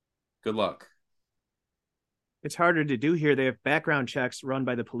 Good luck. It's harder to do here. They have background checks run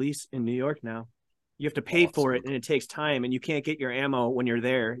by the police in New York now. You have to pay for it, and it takes time, and you can't get your ammo when you're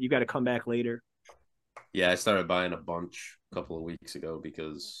there. You got to come back later. Yeah, I started buying a bunch a couple of weeks ago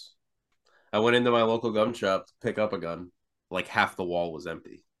because I went into my local gun shop to pick up a gun. Like half the wall was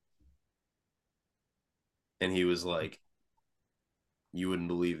empty. And he was like, you wouldn't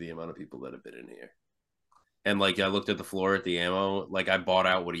believe the amount of people that have been in here. And like I looked at the floor at the ammo, like I bought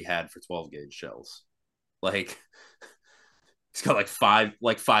out what he had for 12 gauge shells. Like he's got like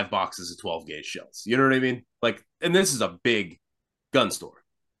five boxes of 12 gauge shells. You know what I mean? Like, and this is a big gun store.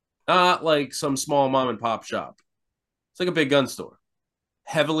 Not like some small mom and pop shop. It's like a big gun store.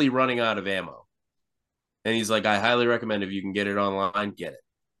 Heavily running out of ammo. And he's like, I highly recommend if you can get it online, get it.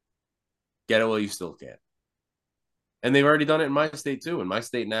 Get it while you still can. And they've already done it in my state too. In my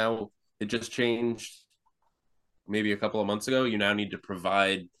state now, it just changed maybe a couple of months ago. You now need to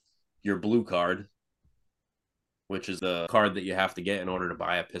provide your blue card, which is the card that you have to get in order to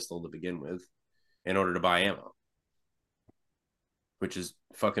buy a pistol to begin with, in order to buy ammo, which is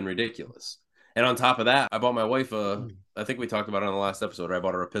fucking ridiculous. And on top of that, I bought my wife I think we talked about it on the last episode, I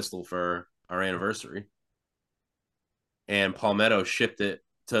bought her a pistol for our anniversary. And Palmetto shipped it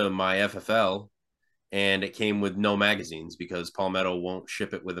to my FFL, and it came with no magazines because Palmetto won't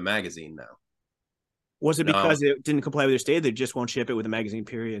ship it with a magazine now. Was it because it didn't comply with their state? They just won't ship it with a magazine,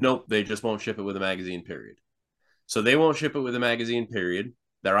 period. Nope, they just won't ship it with a magazine, period. So they won't ship it with a magazine, period.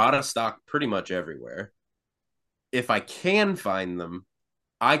 They're out of stock pretty much everywhere. If I can find them,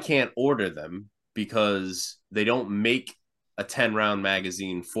 I can't order them because they don't make a 10-round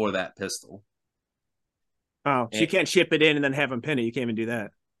magazine for that pistol. Oh, so you can't ship it in and then have them pin it. You can't even do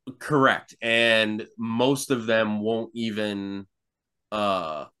that. Correct. And most of them won't even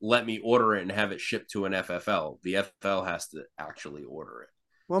let me order it and have it shipped to an FFL. The FFL has to actually order it.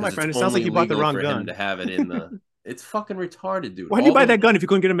 Well, my friend, it sounds like you bought the wrong gun. To have it in the... It's fucking retarded, dude. Why'd you buy that gun if you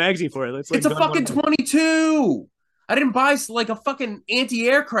couldn't get a magazine for it? It's a fucking 22. I didn't buy like a fucking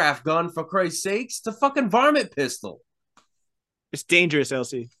anti-aircraft gun, for Christ's sakes. It's a fucking varmint pistol. It's dangerous,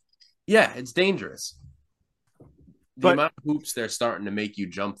 LC. Yeah, it's dangerous. The amount of hoops they're starting to make you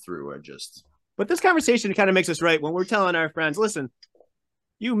jump through are just... But this conversation kind of makes us right when we're telling our friends, listen,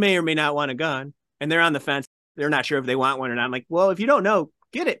 you may or may not want a gun, and they're on the fence. They're not sure if they want one or not. I'm like, well, if you don't know,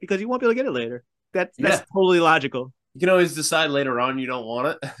 get it, because you won't be able to get it later. That's totally logical. You can always decide later on you don't want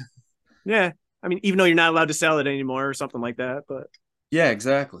it. Yeah. I mean, even though you're not allowed to sell it anymore or something like that, but... Yeah,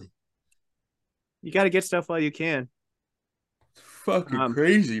 exactly. You got to get stuff while you can. Fucking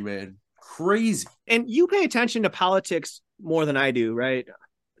crazy, man. Crazy. And you pay attention to politics more than I do, right?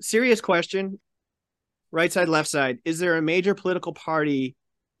 Serious question. Right side, left side. Is there a major political party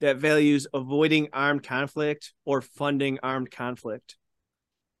that values avoiding armed conflict or funding armed conflict?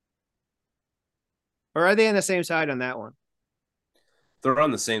 Or are they on the same side on that one? They're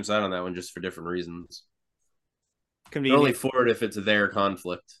on the same side on that one, just for different reasons. Convenient. They're only for it if it's their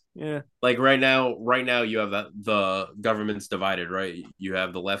conflict. Yeah. Like right now you have the government's divided, right? You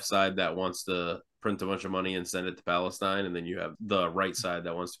have the left side that wants to print a bunch of money and send it to Palestine, and then you have the right side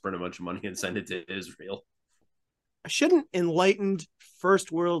that wants to print a bunch of money and send it to Israel. Shouldn't enlightened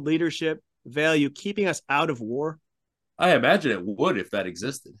first world leadership value keeping us out of war? I imagine it would if that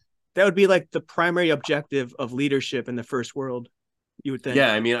existed. That would be like the primary objective of leadership in the first world, you would think.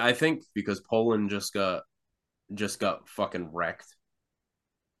 Yeah, I mean, I think because Poland just got fucking wrecked.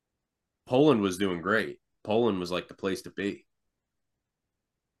 Poland was doing great. Poland was like the place to be.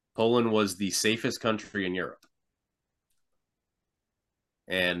 Poland was the safest country in Europe.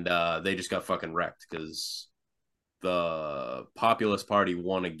 And they just got fucking wrecked because the Populist Party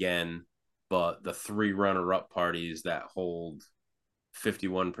won again, but the three runner-up parties that hold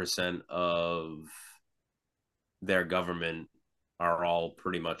 51% of their government are all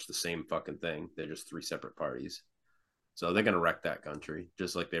pretty much the same fucking thing. They're just three separate parties. So they're going to wreck that country,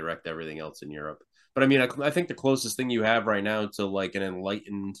 just like they wrecked everything else in Europe. But I mean, I think the closest thing you have right now to like an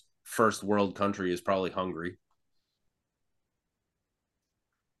enlightened first world country is probably Hungary.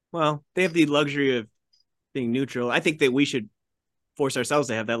 Well, they have the luxury of being neutral. I think that we should force ourselves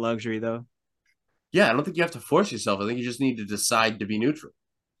to have that luxury, though. Yeah, I don't think you have to force yourself. I think you just need to decide to be neutral.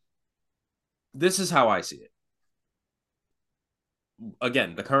 This is how I see it.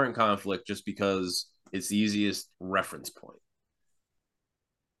 Again, the current conflict, just because it's the easiest reference point.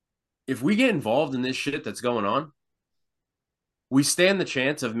 If we get involved in this shit that's going on, we stand the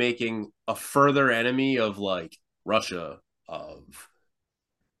chance of making a further enemy of like Russia, of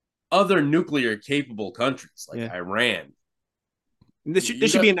other nuclear capable countries like Iran. This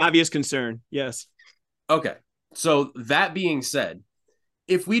should be an obvious concern. Yes. Okay. So that being said,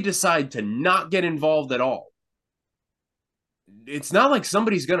 if we decide to not get involved at all, it's not like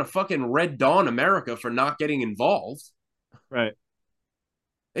somebody's going to fucking Red Dawn America for not getting involved. Right.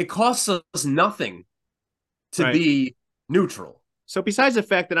 It costs us nothing to be neutral. So besides the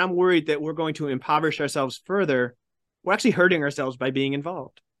fact that I'm worried that we're going to impoverish ourselves further, we're actually hurting ourselves by being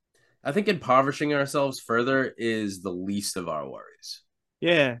involved. I think impoverishing ourselves further is the least of our worries.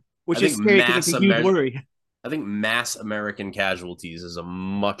 Yeah, which is scary because it's a huge worry. I think mass American casualties is a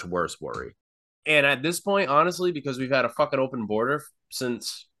much worse worry. And at this point, honestly, because we've had a fucking open border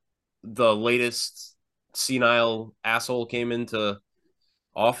since the latest senile asshole came into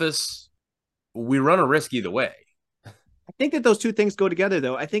office, we run a risk either way. I think that those two things go together,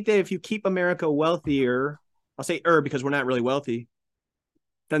 though. I think that if you keep America wealthier, I'll say because we're not really wealthy,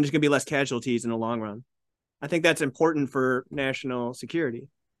 then there's going to be less casualties in the long run. I think that's important for national security.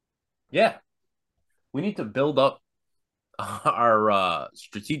 Yeah. We need to build up our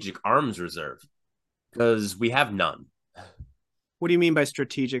strategic arms reserve because we have none. What do you mean by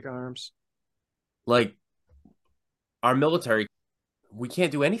strategic arms? Like our military, we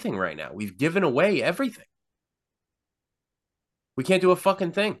can't do anything right now. We've given away everything. We can't do a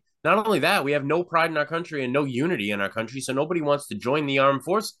fucking thing. Not only that, we have no pride in our country and no unity in our country, so nobody wants to join the armed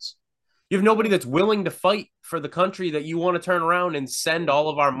forces. You have nobody that's willing to fight for the country that you want to turn around and send all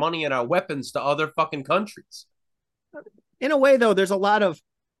of our money and our weapons to other fucking countries. In a way, though, there's a lot of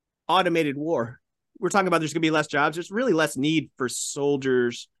automated war. We're talking about there's going to be less jobs. There's really less need for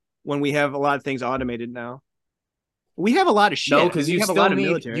soldiers when we have a lot of things automated now. We have a lot of shit. No, because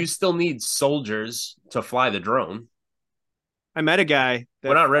you still need soldiers to fly the drone. I met a guy.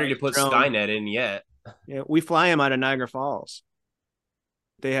 We're not ready to put Skynet in yet. Yeah, we fly him out of Niagara Falls.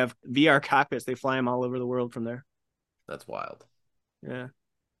 They have VR cockpits. They fly them all over the world from there. That's wild. Yeah.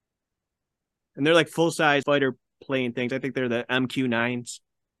 And they're like full-size fighter plane things. I think they're the MQ-9s.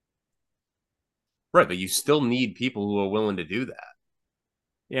 Right, but you still need people who are willing to do that.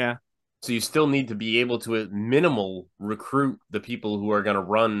 Yeah. So you still need to be able to, at minimal, recruit the people who are going to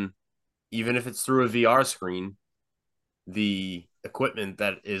run, even if it's through a VR screen, the equipment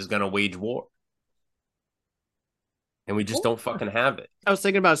that is going to wage war. And we just don't fucking have it. I was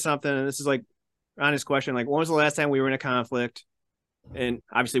thinking about something, and this is like honest question. Like, when was the last time we were in a conflict? And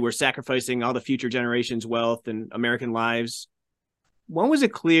obviously we're sacrificing all the future generations' wealth and American lives. When was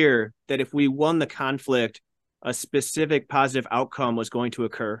it clear that if we won the conflict, a specific positive outcome was going to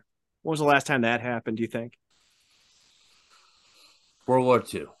occur? When was the last time that happened, do you think? World War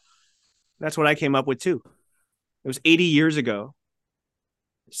II. That's what I came up with, too. It was 80 years ago.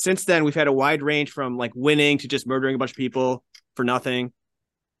 Since then, we've had a wide range from like winning to just murdering a bunch of people for nothing.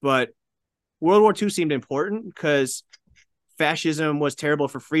 But World War II seemed important because fascism was terrible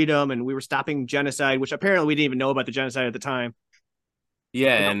for freedom and we were stopping genocide, which apparently we didn't even know about the genocide at the time.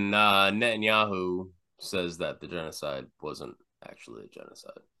 Yeah, and Netanyahu says that the genocide wasn't actually a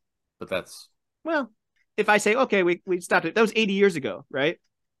genocide. But that's... Well, if I say, okay, we stopped it, that was 80 years ago, right?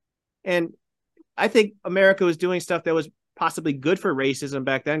 And I think America was doing stuff that was possibly good for racism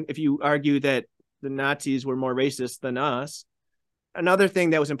back then. If you argue that the Nazis were more racist than us. Another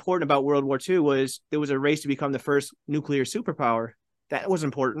thing that was important about World War II was there was a race to become the first nuclear superpower. That was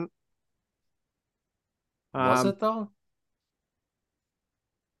important. Was it though?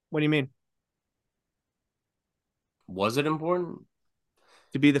 What do you mean? Was it important?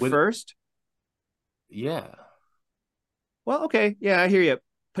 To be the first? Yeah. Well, okay. Yeah, I hear you.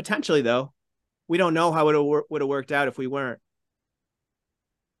 Potentially, though. we don't know how it would have worked out if we weren't.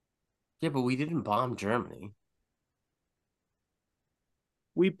 Yeah, but we didn't bomb Germany.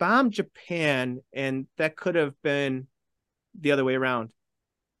 We bombed Japan, and that could have been the other way around.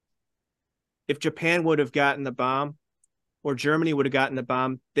 If Japan would have gotten the bomb, or Germany would have gotten the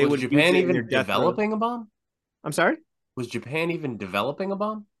bomb, they would use Japan it in their even death throes. developing a bomb? I'm sorry? Was Japan even developing a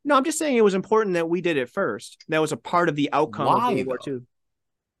bomb? No, I'm just saying it was important that we did it first. That was a part of the outcome of Why, World War though? II.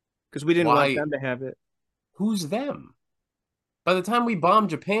 Because we didn't Why? want them to have it. Who's them? By the time we bombed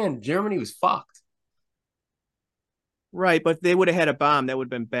Japan, Germany was fucked. Right, but if they would have had a bomb, that would have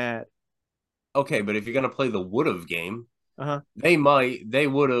been bad. Okay, but if you're gonna play the would've game, Uh-huh. they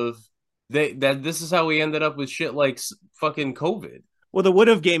would've. This is how we ended up with shit like fucking COVID. Well, the would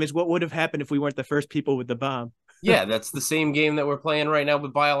have game is what would have happened if we weren't the first people with the bomb. Yeah, that's the same game that we're playing right now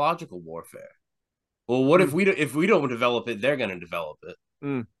with biological warfare. Well, what if we don't develop it, they're gonna develop it.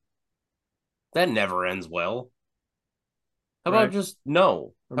 Mm. That never ends well. How Right. about just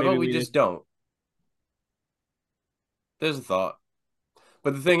no? Or How maybe about we just don't? There's a thought.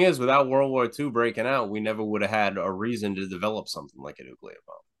 But the thing is, without World War II breaking out, we never would have had a reason to develop something like a nuclear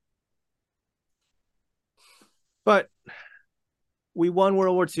bomb. But we won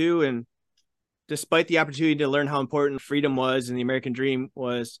World War II, and despite the opportunity to learn how important freedom was and the American dream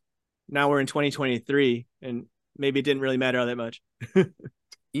was, now we're in 2023, and maybe it didn't really matter all that much.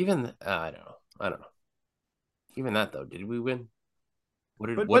 Even I don't know. Even that though, did we win? What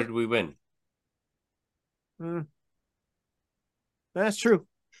did we win? That's true.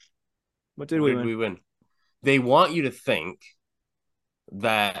 What did we win? They want you to think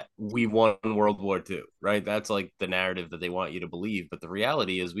that we won World War II, right? That's like the narrative that they want you to believe. But the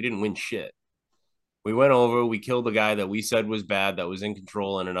reality is we didn't win shit. We went over, we killed a guy that we said was bad, that was in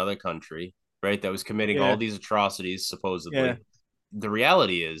control in another country, right? That was committing all these atrocities, supposedly. Yeah. The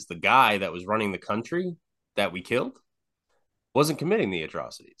reality is the guy that was running the country that we killed wasn't committing the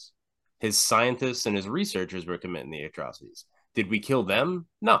atrocities. His scientists and his researchers were committing the atrocities. Did we kill them?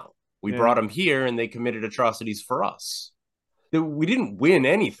 No. We brought them here and they committed atrocities for us. We didn't win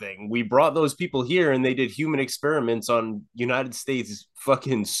anything. We brought those people here and they did human experiments on United States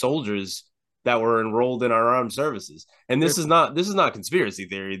fucking soldiers that were enrolled in our armed services. And this is not conspiracy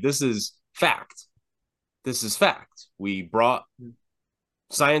theory. This is fact. This is fact. We brought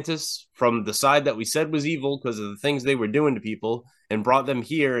scientists from the side that we said was evil because of the things they were doing to people and brought them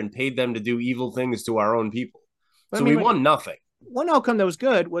here and paid them to do evil things to our own people. So we won nothing. One outcome that was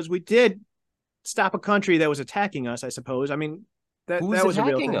good was we did stop a country that was attacking us, I suppose. I mean, that was a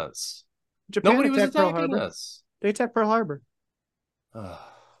real thing. Us? Japan Nobody was Pearl attacking Harbor. us. They attacked Pearl Harbor.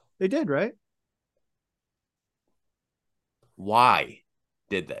 They did, right? Why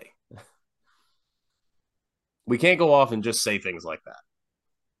did they? We can't go off and just say things like that.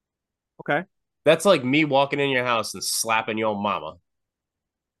 Okay. That's like me walking in your house and slapping your mama.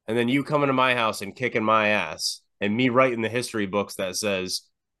 And then you coming to my house and kicking my ass. And me writing the history books that says,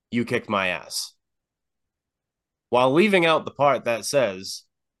 you kicked my ass. While leaving out the part that says,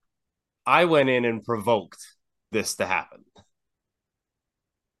 I went in and provoked this to happen.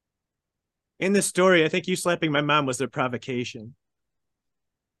 In this story, I think you slapping my mom was the provocation.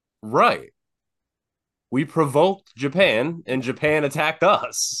 Right. We provoked Japan, and Japan attacked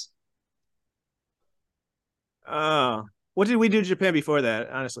us. Oh. What did we do to Japan before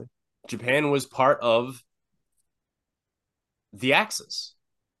that, honestly? Japan was part of the Axis.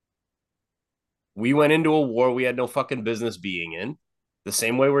 We went into a war we had no fucking business being in, the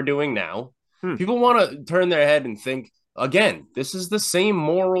same way we're doing now. People want to turn their head and think, again, this is the same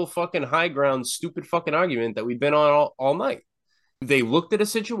moral fucking high ground, stupid fucking argument that we've been on all night. They looked at a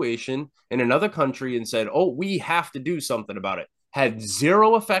situation in another country and said, oh, we have to do something about it. Had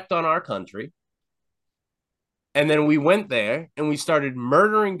zero effect on our country. And then we went there and we started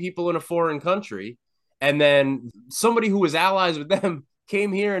murdering people in a foreign country. And then somebody who was allies with them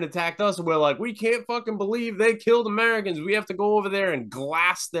came here and attacked us. And we're like, we can't fucking believe they killed Americans. We have to go over there and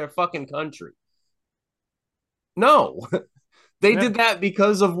glass their fucking country. No, they did that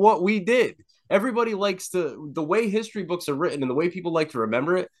because of what we did. Everybody likes to, the way history books are written and the way people like to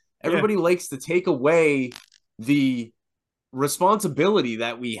remember it, everybody likes to take away the responsibility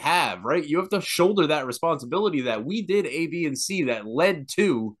that we have, right? You have to shoulder that responsibility that we did A, B, and C that led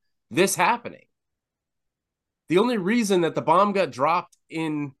to this happening. The only reason that the bomb got dropped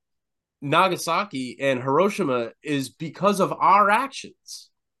in Nagasaki and Hiroshima is because of our actions.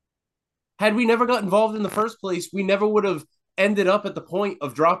 Had we never got involved in the first place, we never would have ended up at the point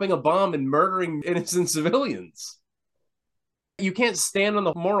of dropping a bomb and murdering innocent civilians. You can't stand on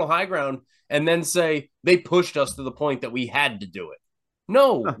the moral high ground and then say they pushed us to the point that we had to do it.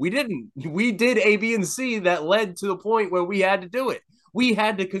 No, Huh. we didn't. We did A, B, and C that led to the point where we had to do it. We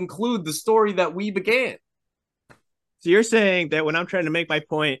had to conclude the story that we began. So you're saying that when I'm trying to make my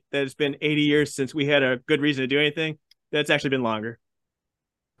point that it's been 80 years since we had a good reason to do anything, that's actually been longer.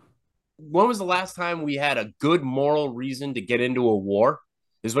 When was the last time we had a good moral reason to get into a war?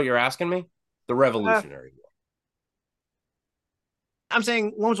 Is what you're asking me? The Revolutionary War. I'm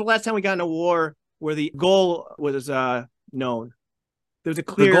saying, when was the last time we got in a war where the goal was known? There was a The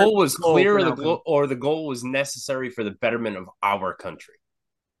clear goal was goal clear, for or an outcome. the goal was necessary for the betterment of our country.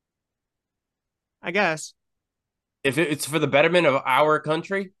 I guess. If it's for the betterment of our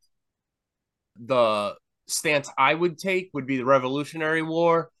country, the stance I would take would be the Revolutionary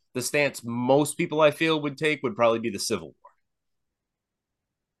War. The stance most people I feel would take would probably be the Civil War.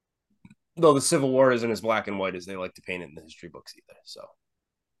 Though the Civil War isn't as black and white as they like to paint it in the history books either. So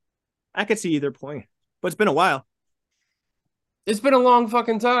I could see either point, but it's been a while. it's been a long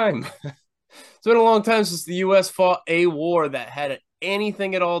fucking time. It's been a long time since the U.S. fought a war that had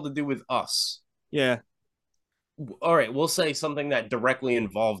anything at all to do with us. Yeah. All right, we'll say something that directly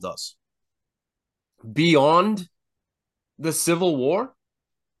involved us. Beyond the Civil War,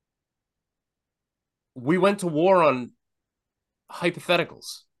 we went to war on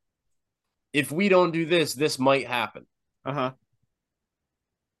hypotheticals. If we don't do this, this might happen. Uh-huh.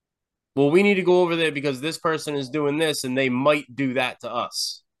 Well, we need to go over there because this person is doing this and they might do that to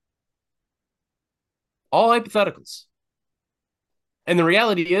us. All hypotheticals. And the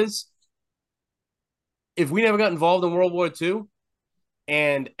reality is, if we never got involved in World War II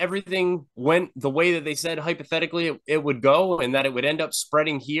and everything went the way that they said hypothetically it would go and that it would end up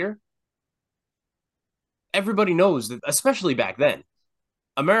spreading here, everybody knows that, especially back then,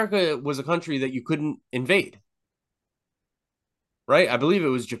 America was a country that you couldn't invade. Right? I believe it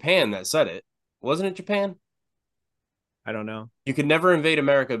was Japan that said it. Wasn't it Japan? I don't know. You could never invade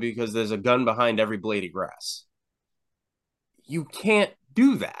America because there's a gun behind every blade of grass. You can't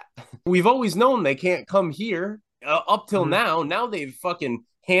do that. We've always known they can't come here up till now. Now they've fucking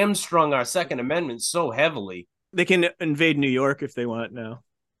hamstrung our Second Amendment so heavily. They can invade New York if they want now.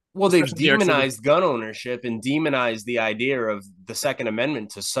 Well, they've Especially New York City. demonized gun ownership and demonized the idea of the Second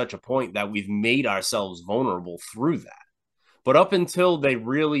Amendment to such a point that we've made ourselves vulnerable through that. But up until they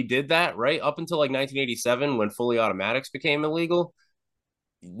really did that, right? Up until like 1987, when fully automatics became illegal,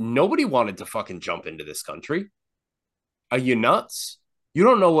 nobody wanted to fucking jump into this country. Are you nuts? You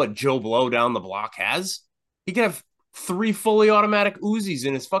don't know what Joe Blow down the block has. He could have 3 fully automatic Uzis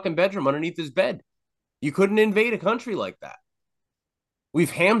in his fucking bedroom underneath his bed. You couldn't invade a country like that.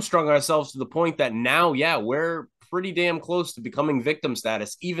 We've hamstrung ourselves to the point that now, yeah, we're pretty damn close to becoming victim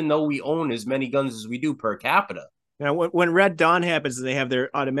status, even though we own as many guns as we do per capita. Now, when Red Dawn happens and they have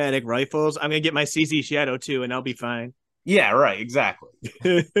their automatic rifles, I'm going to get my CZ Shadow too, and I'll be fine. Yeah, right, exactly.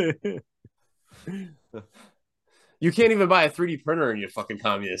 You can't even buy a 3D printer in your fucking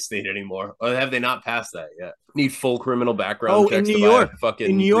communist state anymore. Or have they not passed that yet? Need full criminal background checks in New to York. buy a fucking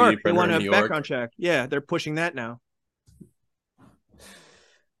In New York, 3D they printer want in a New York. background check. Yeah, they're pushing that now.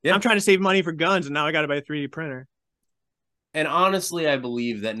 Yeah. I'm trying to save money for guns, and now I got to buy a 3D printer. And honestly, I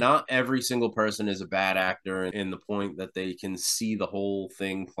believe that not every single person is a bad actor in the point that they can see the whole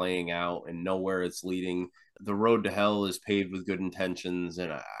thing playing out and know where it's leading. The road to hell is paved with good intentions.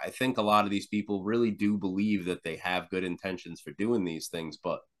 And I think a lot of these people really do believe that they have good intentions for doing these things.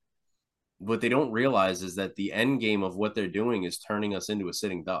 But what they don't realize is that the end game of what they're doing is turning us into a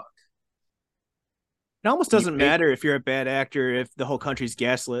sitting duck. It almost doesn't matter if you're a bad actor if the whole country's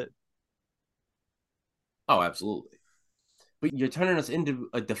gaslit. Oh, absolutely. But you're turning us into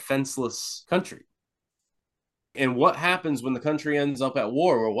a defenseless country. And what happens when the country ends up at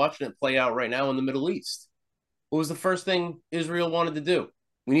war? We're watching it play out right now in the Middle East. What was the first thing Israel wanted to do?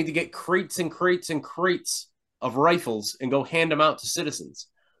 We need to get crates and crates and crates of rifles and go hand them out to citizens.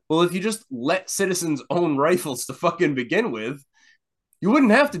 Well, if you just let citizens own rifles to fucking begin with, you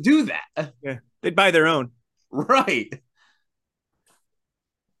wouldn't have to do that. Yeah, they'd buy their own. Right.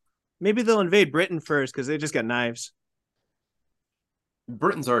 Maybe they'll invade Britain first because they just got knives.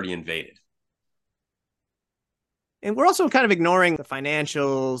 Britain's already invaded. And we're also kind of ignoring the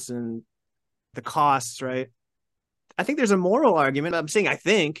financials and the costs, right? I think there's a moral argument. I'm saying I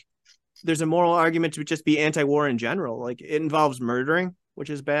think there's a moral argument to just be anti-war in general. Like, it involves murdering, which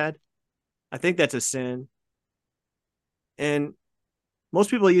is bad. I think that's a sin. And most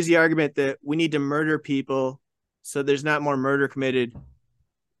people use the argument that we need to murder people so there's not more murder committed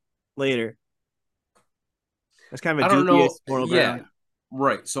later. That's kind of a dubious moral ground.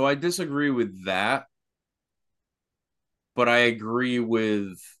 Right. So I disagree with that, but I agree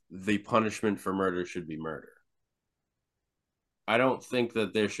with the punishment for murder should be murder. I don't think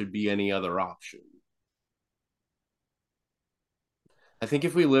that there should be any other option. I think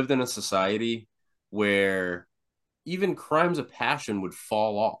if we lived in a society where even crimes of passion would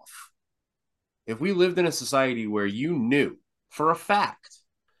fall off, if we lived in a society where you knew for a fact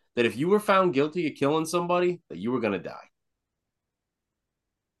that if you were found guilty of killing somebody, that you were going to die,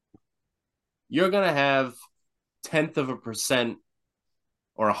 you're going to have 0.1%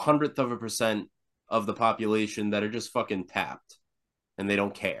 or 0.100% of the population that are just fucking tapped and they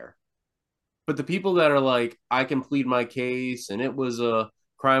don't care. But the people that are like, I can plead my case and it was a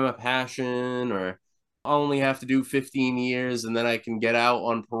crime of passion, or I'll only have to do 15 years and then I can get out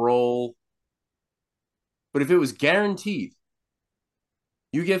on parole. But if it was guaranteed,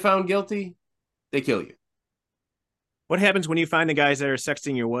 you get found guilty, they kill you. What happens when you find the guys that are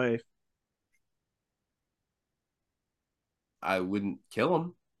sexting your wife? I wouldn't kill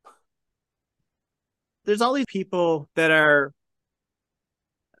them. There's all these people that are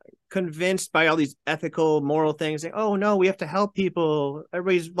convinced by all these ethical, moral things. Like, oh no, we have to help people.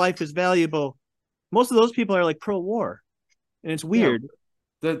 Everybody's life is valuable. Most of those people are like pro-war, and it's weird.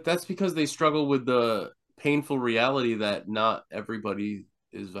 Yeah, that's because they struggle with the painful reality that not everybody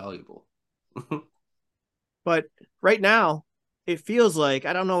is valuable. But right now, it feels like,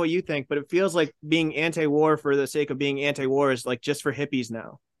 I don't know what you think, but it feels like being anti-war for the sake of being anti-war is like just for hippies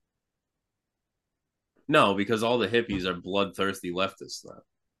now. No, because all the hippies are bloodthirsty leftists now.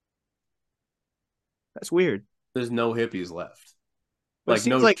 That's weird. There's no hippies left. But Like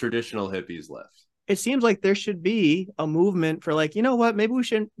no traditional hippies left. It seems like there should be a movement for like, you know what, maybe we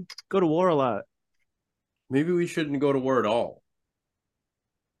shouldn't go to war a lot. Maybe we shouldn't go to war at all.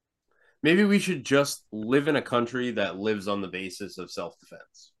 Maybe we should just live in a country that lives on the basis of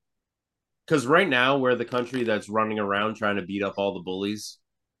self-defense. Because right now, we're the country that's running around trying to beat up all the bullies.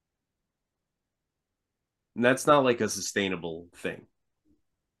 And that's not like a sustainable thing.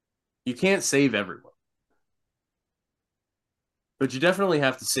 You can't save everyone. But you definitely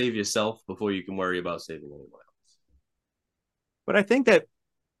have to save yourself before you can worry about saving anyone else. But I think that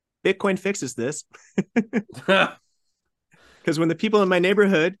Bitcoin fixes this. Because when the people in my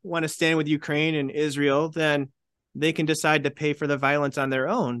neighborhood want to stand with Ukraine and Israel, then they can decide to pay for the violence on their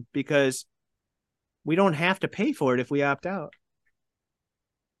own, because we don't have to pay for it if we opt out.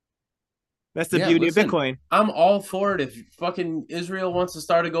 That's the beauty of Bitcoin. I'm all for it. If fucking Israel wants to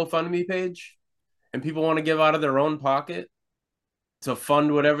start a GoFundMe page and people want to give out of their own pocket to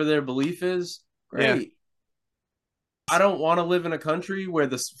fund whatever their belief is, great. Yeah. I don't want to live in a country where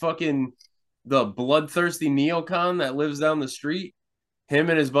the bloodthirsty neocon that lives down the street, him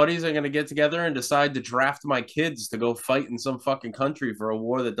and his buddies are going to get together and decide to draft my kids to go fight in some fucking country for a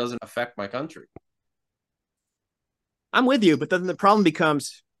war that doesn't affect my country. I'm with you, but then the problem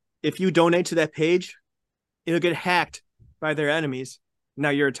becomes, if you donate to that page, it'll get hacked by their enemies. Now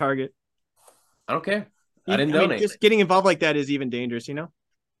you're a target. I don't care. I didn't donate. Just getting involved like that is even dangerous, you know?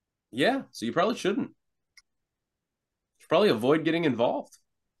 Yeah, so you probably shouldn't. You should probably avoid getting involved.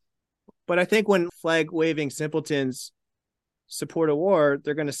 But I think when flag-waving simpletons support a war,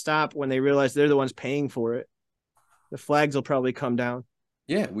 they're going to stop when they realize they're the ones paying for it. The flags will probably come down.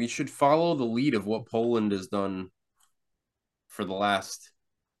 Yeah, we should follow the lead of what Poland has done for the last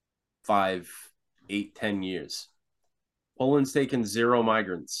 5, 8, 10 years. Poland's taken 0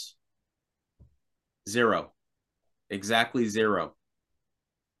 migrants. 0. Exactly 0.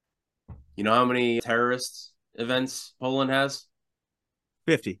 You know how many terrorist events Poland has?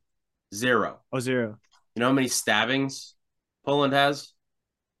 50. 0. Oh, 0. You know how many stabbings Poland has?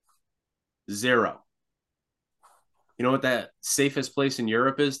 0. You know what that safest place in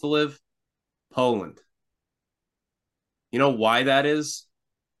Europe is to live? Poland. You know why that is?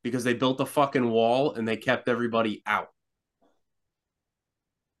 Because they built a fucking wall and they kept everybody out.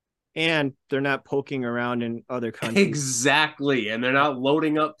 And they're not poking around in other countries. Exactly. And they're not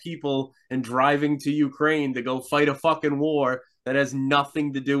loading up people and driving to Ukraine to go fight a fucking war that has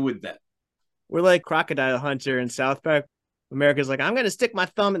nothing to do with them. We're like Crocodile Hunter in South Park. America's like, I'm going to stick my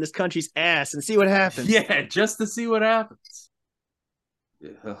thumb in this country's ass and see what happens. Yeah, just to see what happens.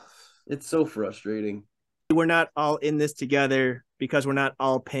 Yeah, it's so frustrating. We're not all in this together because we're not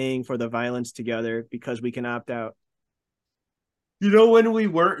all paying for the violence together because we can opt out. You know when we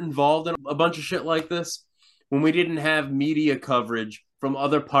weren't involved in a bunch of shit like this? When we didn't have media coverage from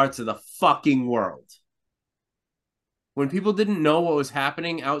other parts of the fucking world. When people didn't know what was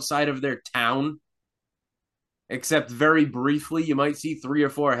happening outside of their town, except very briefly, you might see 3 or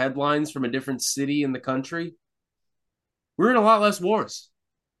 4 headlines from a different city in the country. We're in a lot less wars.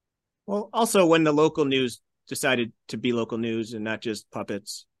 Well, also when the local news decided to be local news and not just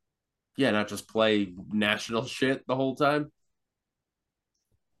puppets. Yeah, not just play national shit the whole time.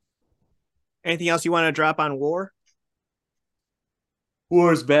 Anything else you want to drop on war?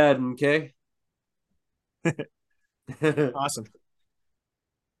 War's bad, okay? Awesome.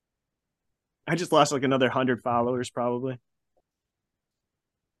 I just lost like another 100 followers, probably.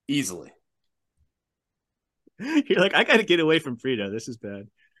 Easily. You're like, I got to get away from Frito. This is bad.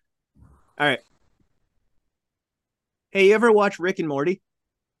 All right. Hey, you ever watch Rick and Morty?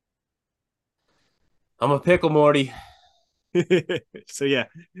 I'm a pickle Morty. So yeah,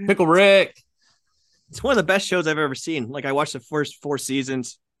 Pickle Rick. it's one of the best shows I've ever seen. Like I watched the first 4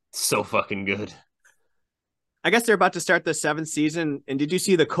 seasons. So fucking good. I guess they're about to start the 7th season. And did you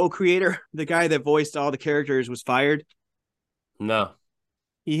see the co-creator, the guy that voiced all the characters, was fired? No.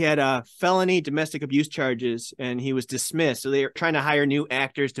 He had felony domestic abuse charges and he was dismissed. So they're trying to hire new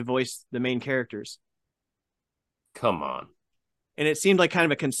actors to voice the main characters. Come on. And it seemed like kind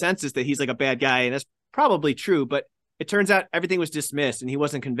of a consensus that he's like a bad guy. And that's probably true. But it turns out everything was dismissed and he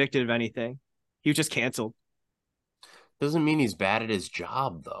wasn't convicted of anything. He was just canceled. Doesn't mean he's bad at his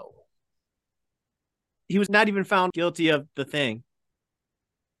job, though. He was not even found guilty of the thing.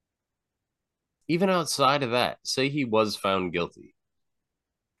 Even outside of that, say he was found guilty.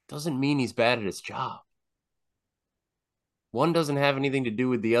 Doesn't mean he's bad at his job. One doesn't have anything to do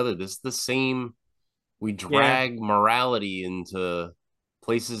with the other. This is the same. We drag morality into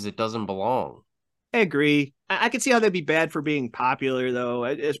places it doesn't belong. I agree. I can see how that'd be bad for being popular, though.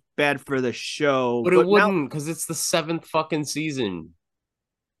 It's bad for the show. But it wouldn't, because it's the 7th fucking season.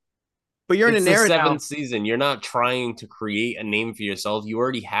 But you're in It's an era the now. 7th season. You're not trying to create a name for yourself. You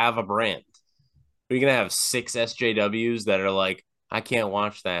already have a brand. You're going to have 6 SJWs that are like, I can't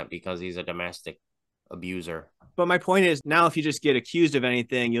watch that because he's a domestic abuser. But my point is, now if you just get accused of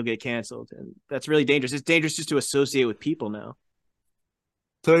anything, you'll get canceled. And that's really dangerous. It's dangerous just to associate with people now.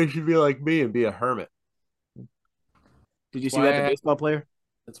 So you should be like me and be a hermit. Did you see that, the baseball player?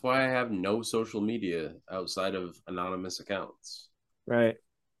 That's why I have no social media outside of anonymous accounts. Right.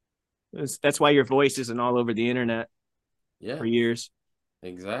 That's why your voice isn't all over the internet for years.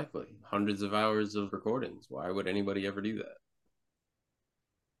 Exactly. Hundreds of hours of recordings. Why would anybody ever do that?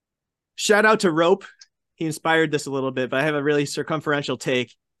 Shout out to Rope. He inspired this a little bit, but I have a really circumferential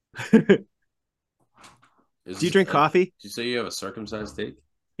take. Do you drink coffee? Did you say you have a circumcised take?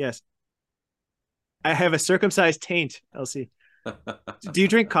 Yes. I have a circumcised taint, LC. Do you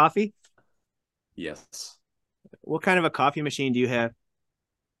drink coffee? Yes. What kind of a coffee machine do you have?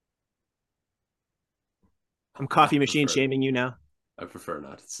 I'm coffee machine shaming you now. I prefer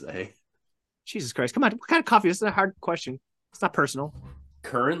not to say. Jesus Christ. Come on. What kind of coffee? This is a hard question. It's not personal.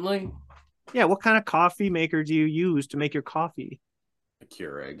 Currently? Yeah. What kind of coffee maker do you use to make your coffee? A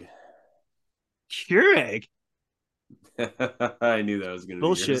Keurig. Keurig? I knew that was going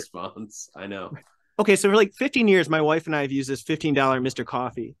to be your response. I know. Okay. So for like 15 years, my wife and I have used this $15 Mr.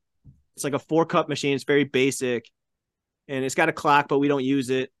 Coffee. It's like a 4-cup machine. It's very basic. And it's got a clock, but we don't use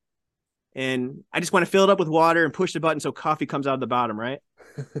it. And I just want to fill it up with water and push the button so coffee comes out of the bottom, right?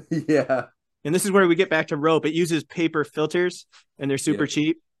 Yeah. And this is where we get back to Rope. It uses paper filters, and they're super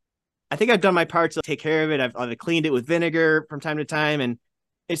cheap. I think I've done my part to take care of it. I've cleaned it with vinegar from time to time, and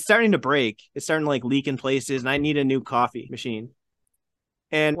it's starting to break. It's starting to like leak in places, and I need a new coffee machine.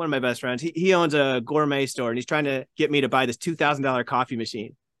 And one of my best friends, he owns a gourmet store, and he's trying to get me to buy this $2,000 coffee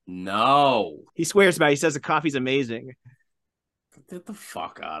machine. No. He swears by it. He says the coffee's amazing. Get the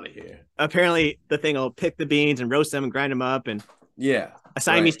fuck out of here. Apparently, the thing will pick the beans and roast them and grind them up, and a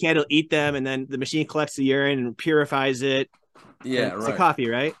Siamese cat will eat them, and then the machine collects the urine and purifies it. Yeah, it's a coffee,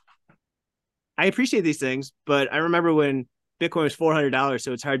 right? I appreciate these things, but I remember when Bitcoin was $400,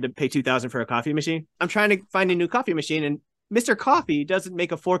 so it's hard to pay $2,000 for a coffee machine. I'm trying to find a new coffee machine, and Mr. Coffee doesn't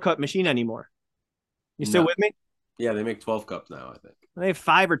make a 4-cup machine anymore. You still with me? Yeah, they make 12 cups now, I think. They have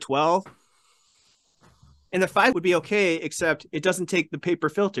 5 or 12. And the 5 would be okay, except it doesn't take the paper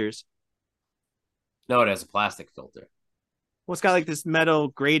filters. No, it has a plastic filter. Well, it's got like this metal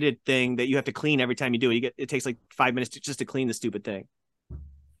grated thing that you have to clean every time you do it. It takes like 5 minutes just to clean the stupid thing.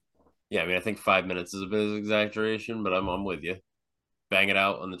 Yeah, I mean, I think 5 minutes is a bit of exaggeration, but I'm with you. Bang it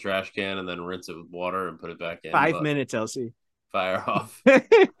out on the trash can and then rinse it with water and put it back in. 5 minutes, LC. Fire off.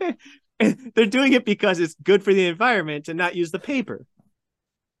 They're doing it because it's good for the environment to not use the paper.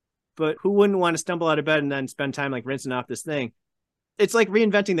 But who wouldn't want to stumble out of bed and then spend time like rinsing off this thing? It's like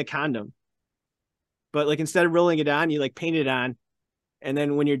reinventing the condom. But like instead of rolling it on, you like paint it on. And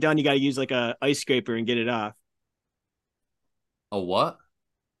then when you're done, you got to use like a ice scraper and get it off. A what?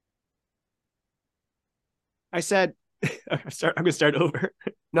 I said, I'm going to start over.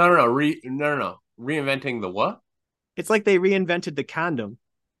 No. Reinventing the what? It's like they reinvented the condom.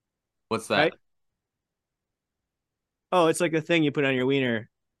 What's that? Right? Oh, it's like the thing you put on your wiener.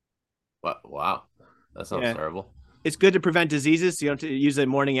 Wow. That sounds terrible. It's good to prevent diseases, so you don't have to use a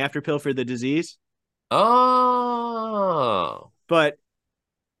morning after pill for the disease. Oh. But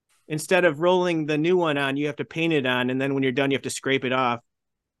instead of rolling the new one on, you have to paint it on, and then when you're done, you have to scrape it off.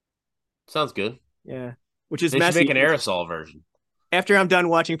 Sounds good. Yeah, which is They messy. should make an aerosol version. After I'm done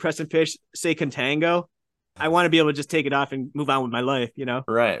watching Preston Fish say Contango, I want to be able to just take it off and move on with my life, you know?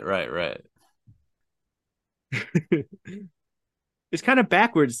 Right. It's kind of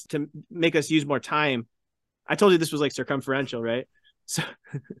backwards to make us use more time. I told you this was like circumferential, right? So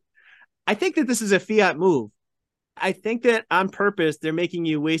I think that this is a fiat move. I think that on purpose, they're making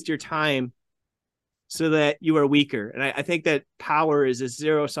you waste your time so that you are weaker. And I think that power is a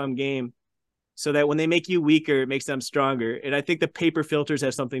zero-sum game so that when they make you weaker, it makes them stronger. And I think the paper filters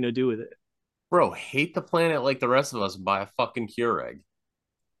have something to do with it. Bro, hate the planet like the rest of us and buy a fucking Keurig.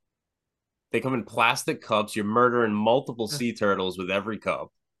 They come in plastic cups. You're murdering multiple sea turtles with every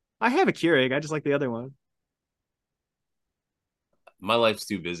cup. I have a Keurig. I just like the other one. My life's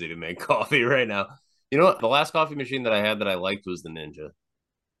too busy to make coffee right now. You know what? The last coffee machine that I had that I liked was the Ninja.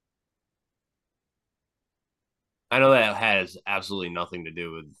 I know that has absolutely nothing to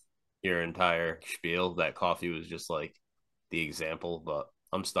do with your entire spiel. That coffee was just like the example, but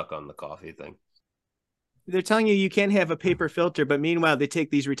I'm stuck on the coffee thing. They're telling you can't have a paper filter, but meanwhile, they take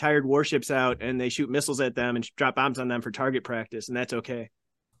these retired warships out and they shoot missiles at them and drop bombs on them for target practice, and that's okay.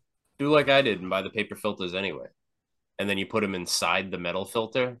 Do like I did and buy the paper filters anyway. And then you put them inside the metal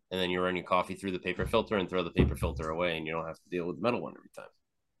filter, and then you run your coffee through the paper filter and throw the paper filter away, and you don't have to deal with the metal one every time.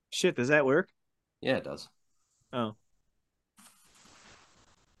 Shit, does that work? Yeah, it does. Oh.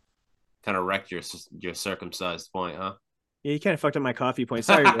 Kind of wrecked your circumcised point, huh? Yeah, you kind of fucked up my coffee point.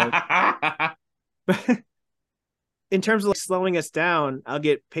 Sorry, bro. But in terms of like slowing us down, I'll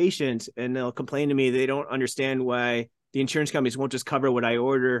get patients and they'll complain to me they don't understand why the insurance companies won't just cover what I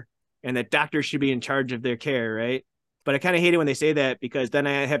order and that doctors should be in charge of their care, right? But I kind of hate it when they say that because then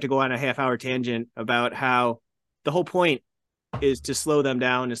I have to go on a half-hour tangent about how the whole point is to slow them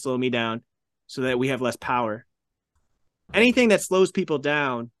down and slow me down so that we have less power. Anything that slows people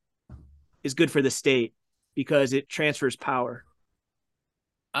down is good for the state because it transfers power.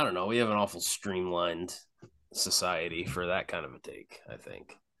 I don't know. We have an awful streamlined society for that kind of a take, I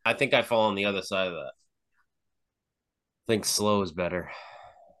think. I think I fall on the other side of that. I think slow is better.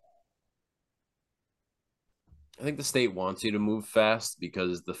 I think the state wants you to move fast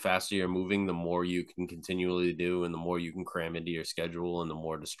because the faster you're moving, the more you can continually do and the more you can cram into your schedule and the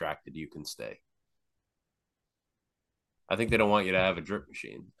more distracted you can stay. I think they don't want you to have a drip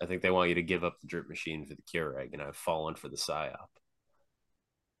machine. I think they want you to give up the drip machine for the Keurig, and I've fallen for the psyop.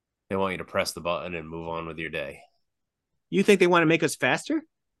 They want you to press the button and move on with your day. You think they want to make us faster?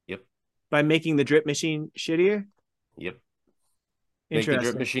 Yep. By making the drip machine shittier? Yep. Make the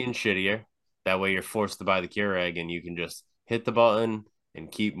drip machine shittier. That way you're forced to buy the Keurig and you can just hit the button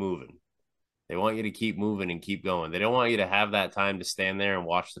and keep moving. They want you to keep moving and keep going. They don't want you to have that time to stand there and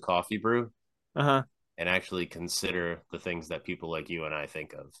watch the coffee brew and actually consider the things that people like you and I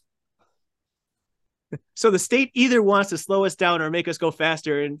think of. So the state either wants to slow us down or make us go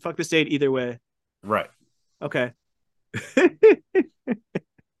faster, and fuck the state either way. Right. Okay.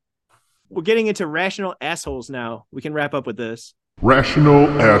 We're getting into rational assholes now. We can wrap up with this. Rational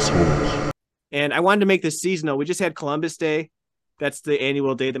assholes. And I wanted to make this seasonal. We just had Columbus Day. That's the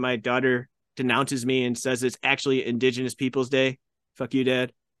annual day that my daughter denounces me and says it's actually Indigenous Peoples Day. Fuck you,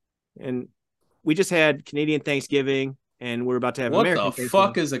 Dad. And we just had Canadian Thanksgiving, and we're about to have American Thanksgiving. What the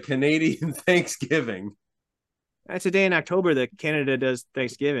fuck is a Canadian Thanksgiving? That's a day in October that Canada does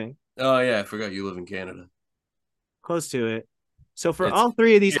Thanksgiving. Oh, yeah. I forgot you live in Canada. Close to it. So for all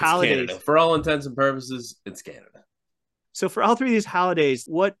three of these holidays... Canada. For all intents and purposes, it's Canada. So for all three of these holidays,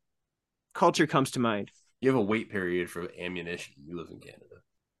 what culture comes to mind? You have a wait period for ammunition. You live in Canada.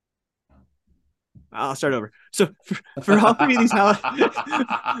 I'll start over. So for all three of these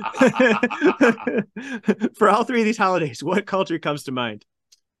for all three of these holidays, what culture comes to mind?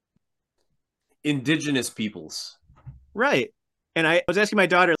 Indigenous peoples. Right. And I was asking my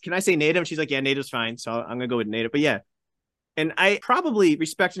daughter, can I say native? She's like, yeah, native's fine. So I'm going to go with native. But yeah. And I probably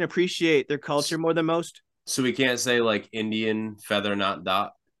respect and appreciate their culture more than most. So we can't say like Indian feather not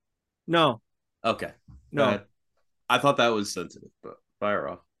dot? No. Okay. No. I thought that was sensitive, but fire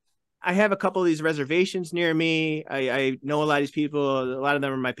off. I have a couple of these reservations near me. I know a lot of these people. A lot of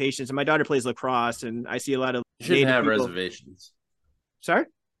them are my patients. And my daughter plays lacrosse, and I see a lot of You shouldn't have people. reservations. Sorry?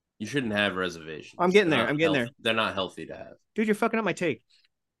 You shouldn't have reservations. I'm getting there. I'm getting there. They're not healthy to have. Dude, you're fucking up my take.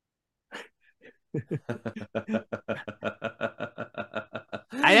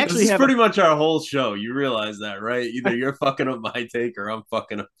 I actually this is have pretty much our whole show. You realize that, right? Either you're fucking up my take or I'm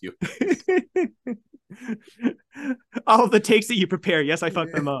fucking up you. all of the takes that you prepare. Yes, I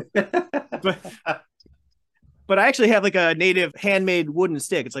fucked them up. But I actually have like a native handmade wooden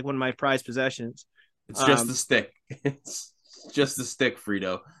stick. It's like one of my prized possessions. It's just a stick. It's just a stick,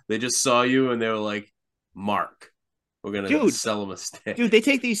 Frito. They just saw you and they were like, Mark, we're gonna sell him a stick. Dude, they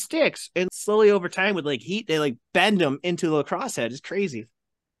take these sticks and slowly over time with like heat, they like bend them into the lacrosse head. It's crazy.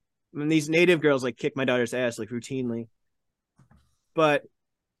 I mean, these native girls like kick my daughter's ass like routinely. But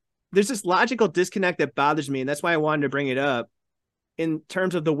there's this logical disconnect that bothers me, and that's why I wanted to bring it up in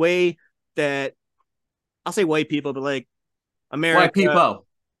terms of the way that I'll say white people, but like America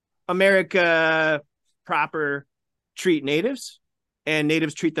proper treat natives and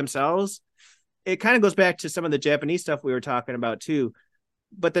natives treat themselves. It kind of goes back to some of the Japanese stuff we were talking about too.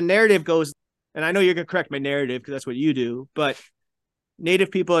 But the narrative goes, and I know you're going to correct my narrative because that's what you do, but native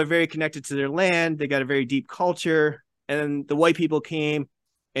people are very connected to their land. They got a very deep culture. And the white people came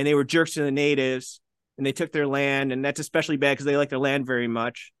and they were jerks to the natives and they took their land. And that's especially bad because they like their land very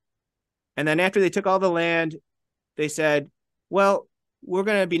much. And then after they took all the land, they said, well, we're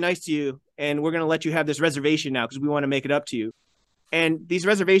going to be nice to you and we're going to let you have this reservation now because we want to make it up to you. And these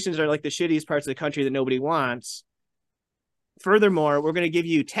reservations are like the shittiest parts of the country that nobody wants. Furthermore, we're going to give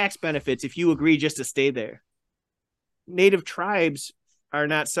you tax benefits if you agree just to stay there. Native tribes are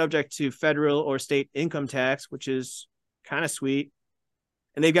not subject to federal or state income tax, which is kind of sweet.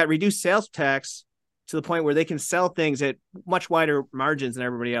 And they've got reduced sales tax to the point where they can sell things at much wider margins than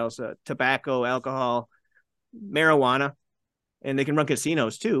everybody else. Tobacco, alcohol, marijuana, and they can run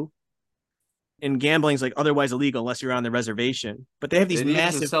casinos too. And gambling's like otherwise illegal unless you're on the reservation. But they have these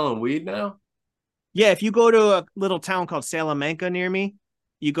massive selling weed now. Yeah, if you go to a little town called Salamanca near me,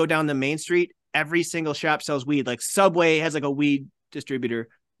 you go down the main street, every single shop sells weed. Like Subway has like a weed distributor,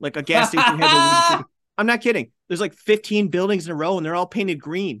 like a gas station has a weed distributor. I'm not kidding. There's like 15 buildings in a row and they're all painted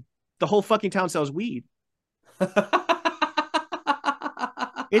green. The whole fucking town sells weed.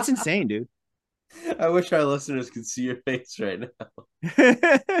 It's insane, dude. I wish our listeners could see your face right now.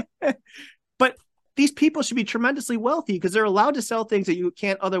 But these people should be tremendously wealthy because they're allowed to sell things that you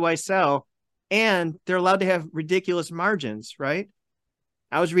can't otherwise sell. And they're allowed to have ridiculous margins, right?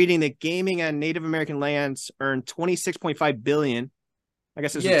 I was reading that gaming on Native American lands earned $26.5 billion. I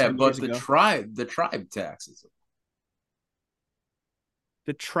guess this was 10 but years ago. the tribe taxes.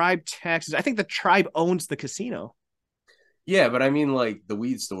 The tribe taxes. I think the tribe owns the casino. Yeah, but I mean like the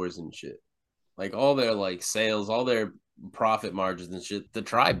weed stores and shit. Like all their like sales, all their profit margins and shit, the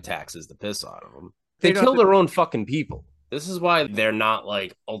tribe taxes the piss out of them. They kill their own fucking people. This is why they're not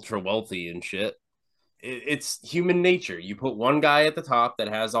like ultra wealthy and shit. It's human nature. You put one guy at the top that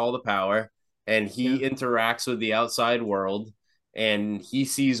has all the power and he interacts with the outside world and he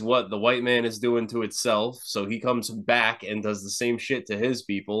sees what the white man is doing to itself. So he comes back and does the same shit to his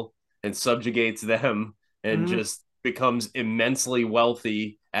people and subjugates them and just becomes immensely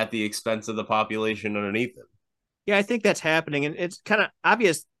wealthy at the expense of the population underneath him. Yeah, I think that's happening. And it's kind of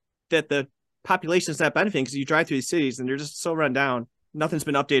obvious that the population's not benefiting because you drive through these cities and they're just so run down. Nothing's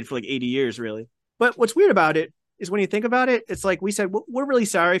been updated for like 80 years, really. But what's weird about it is when you think about it, it's like we said, we're really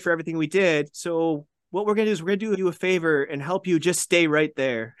sorry for everything we did. So what we're going to do is we're going to do you a favor and help you just stay right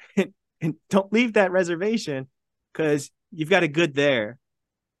there and don't leave that reservation because you've got a good there.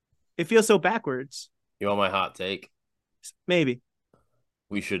 It feels so backwards. You want my hot take? Maybe.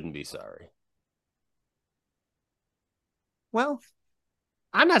 We shouldn't be sorry. Well,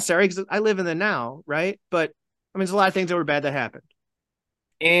 I'm not sorry because I live in the now, right? But I mean, there's a lot of things that were bad that happened.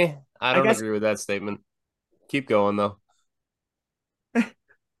 I don't agree with that statement. Keep going, though.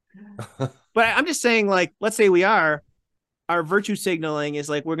 But I'm just saying, like, let's say our virtue signaling is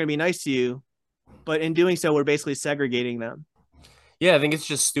like, we're going to be nice to you. But in doing so, we're basically segregating them. Yeah, I think it's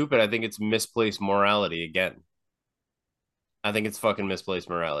just stupid. I think it's misplaced morality again. I think it's fucking misplaced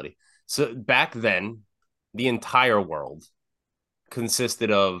morality. So back then, the entire world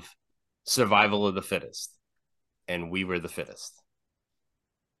consisted of survival of the fittest. And we were the fittest.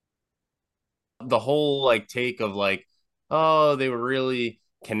 The whole like take of like, oh, they were really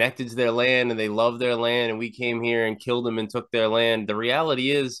connected to their land and they loved their land and we came here and killed them and took their land. The reality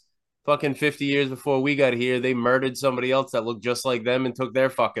is fucking 50 years before we got here, they murdered somebody else that looked just like them and took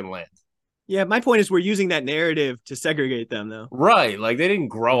their fucking land. Yeah, my point is we're using that narrative to segregate them, though. Right. Like they didn't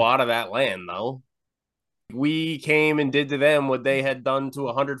grow out of that land, though. We came and did to them what they had done to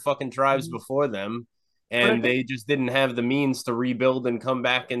 100 fucking tribes before them. And they just didn't have the means to rebuild and come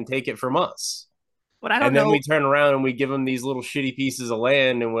back and take it from us. But I don't know. And then we turn around and we give them these little shitty pieces of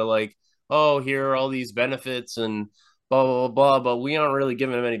land and we're like, oh, here are all these benefits and blah, blah, blah, but we aren't really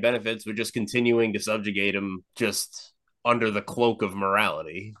giving them any benefits. We're just continuing to subjugate them just under the cloak of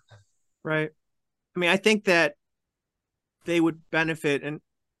morality. Right. I mean, I think that they would benefit, and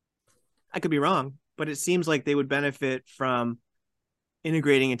I could be wrong, but it seems like they would benefit from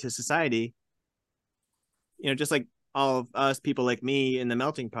integrating into society. Just like all of us, people like me in the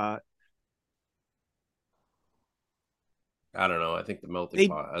melting pot. I don't know. I think the melting They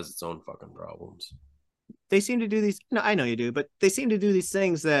pot has its own fucking problems. they seem to do these. No, I know you do, but they seem to do these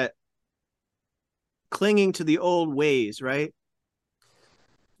things that clinging to the old ways, right?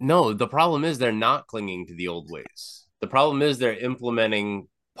 No, the problem is they're not clinging to the old ways. The problem is they're implementing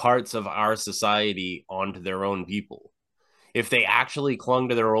parts of our society onto their own people. If they actually clung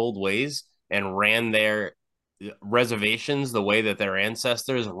to their old ways and ran their reservations the way that their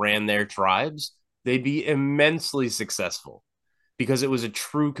ancestors ran their tribes, they'd be immensely successful because it was a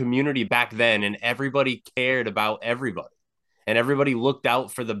true community back then and everybody cared about everybody and everybody looked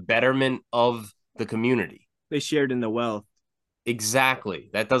out for the betterment of the community. They shared in the wealth. Exactly.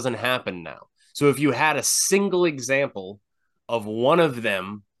 That doesn't happen now. So if you had a single example of one of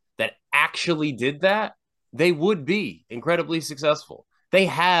them that actually did that, they would be incredibly successful. They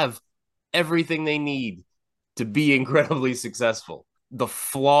have everything they need to be incredibly successful. The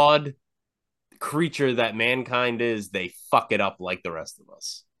flawed creature that mankind is, they fuck it up like the rest of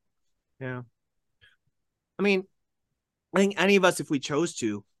us. Yeah. I mean, I think any of us, if we chose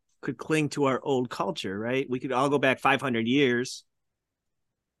to, could cling to our old culture, right? We could all go back 500 years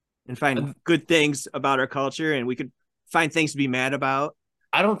and find good things about our culture, and we could find things to be mad about.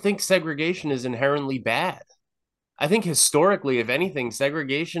 I don't think segregation is inherently bad. I think historically, if anything,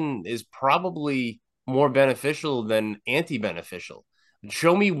 segregation is probably more beneficial than anti-beneficial.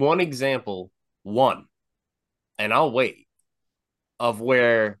 Show me one example, and I'll wait, of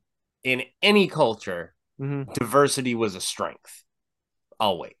where in any culture, diversity was a strength.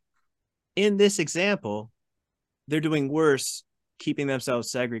 I'll wait. In this example, they're doing worse keeping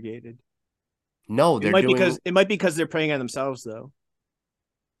themselves segregated. No, it might be because they're preying on themselves, though.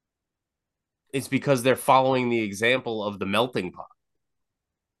 It's because they're following the example of the melting pot.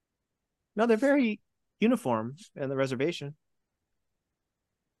 No, they're very uniform in the reservation.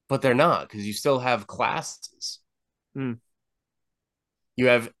 But they're not, because you still have classes. Hmm. You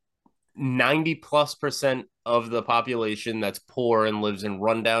have 90+% of the population that's poor and lives in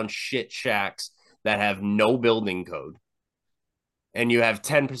rundown shit shacks that have no building code. And you have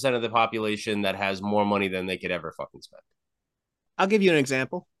 10% of the population that has more money than they could ever fucking spend. I'll give you an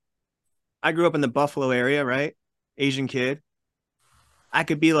example. I grew up in the Buffalo area, right? Asian kid. I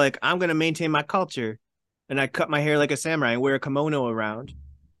could be like, I'm going to maintain my culture. And I cut my hair like a samurai and wear a kimono around.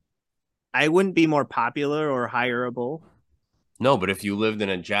 I wouldn't be more popular or hireable. No, but if you lived in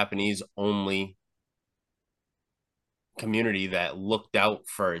a Japanese-only community that looked out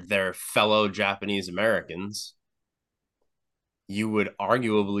for their fellow Japanese Americans, you would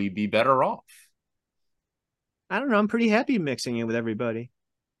arguably be better off. I don't know. I'm pretty happy mixing in with everybody.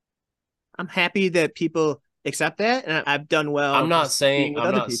 I'm happy that people accept that, and I've done well. I'm not saying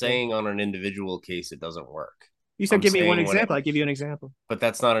on an individual case it doesn't work. You said give me one example. I give you an example. But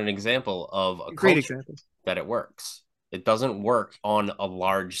that's not an example of a great culture example that it works. It doesn't work on a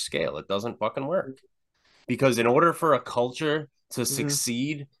large scale. It doesn't fucking work. Because in order for a culture to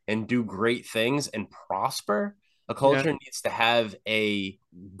succeed and do great things and prosper, a culture needs to have a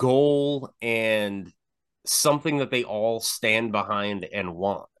goal and something that they all stand behind and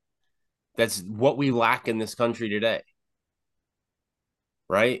want. That's what we lack in this country today.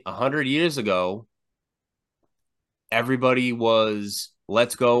 Right? 100 years ago, everybody was,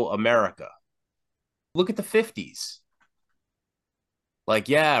 let's go America. Look at the 50s. Like,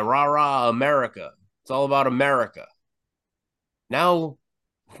 yeah, rah, rah, America. It's all about America. Now,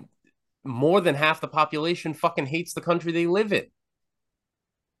 more than half the population fucking hates the country they live in.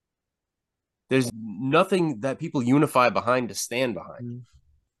 There's nothing that people unify behind to stand behind.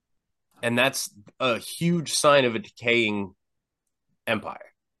 And that's a huge sign of a decaying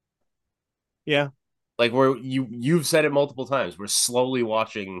empire. Yeah. Like you've said it multiple times. We're slowly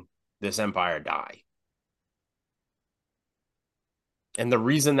watching this empire die. And the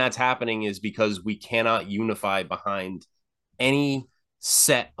reason that's happening is because we cannot unify behind any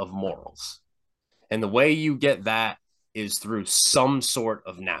set of morals. And the way you get that is through some sort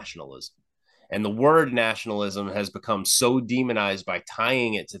of nationalism. And the word nationalism has become so demonized by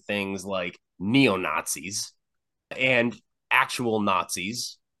tying it to things like neo-Nazis and actual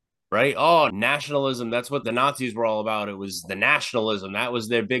Nazis, right? Oh, nationalism, that's what the Nazis were all about. It was the nationalism. That was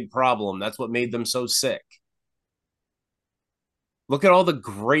their big problem. That's what made them so sick. Look at all the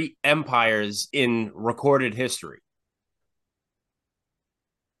great empires in recorded history.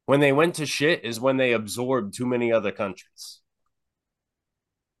 When they went to shit is when they absorbed too many other countries.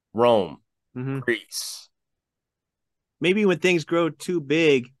 Rome, Greece. Maybe when things grow too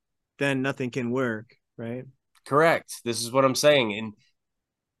big, then nothing can work, right? Correct. This is what I'm saying. And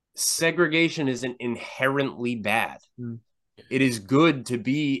segregation isn't inherently bad. It is good to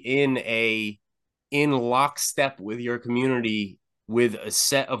be in lockstep with your community with a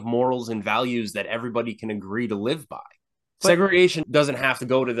set of morals and values that everybody can agree to live by. Segregation doesn't have to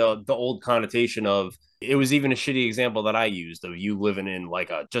go to the old connotation of, it was even a shitty example that I used of you living in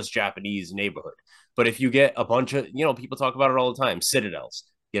like a just Japanese neighborhood. But if you get a bunch of, people talk about it all the time, citadels,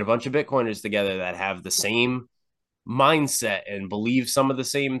 get a bunch of Bitcoiners together that have the same mindset and believe some of the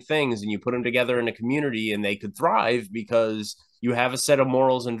same things, and you put them together in a community, and they could thrive because you have a set of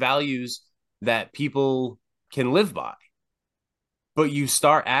morals and values that people can live by. But you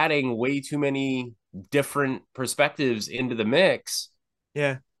start adding way too many different perspectives into the mix.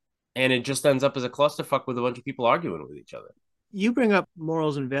 Yeah. And it just ends up as a clusterfuck with a bunch of people arguing with each other. You bring up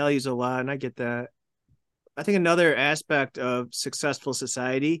morals and values a lot, and I get that. I think another aspect of successful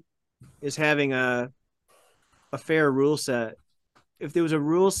society is having a fair rule set. If there was a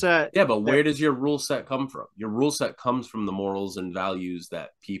rule set... Yeah, but where does your rule set come from? Your rule set comes from the morals and values that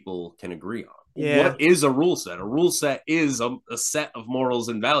people can agree on. Yeah. What is a rule set? A rule set is a set of morals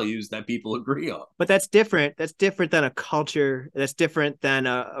and values that people agree on. But that's different. That's different than a culture. That's different than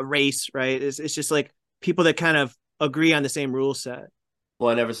a race, right? It's just like people that kind of agree on the same rule set. Well,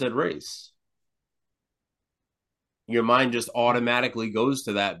 I never said race. Your mind just automatically goes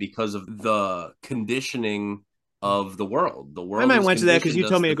to that because of the conditioning of the world. The world. My mind went to that because you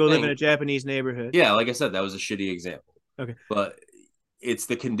told me to go live in a Japanese neighborhood. Yeah, like I said, that was a shitty example. Okay. But it's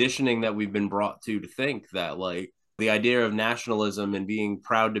the conditioning that we've been brought to think that, like, the idea of nationalism and being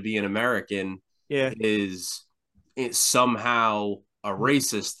proud to be an American is somehow a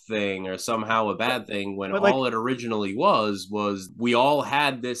racist thing or somehow a bad thing, when all it originally was we all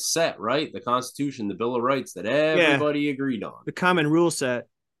had this set, right? The Constitution, the Bill of Rights that everybody agreed on. The common rule set.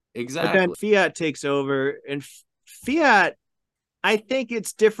 Exactly. But then fiat takes over, and fiat, I think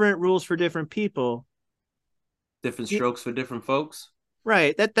it's different rules for different people. Different strokes for different folks.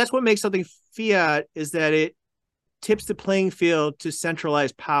 Right. That's what makes something fiat, is that it tips the playing field to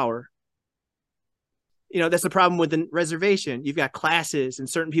centralized power. That's the problem with the reservation. You've got classes, and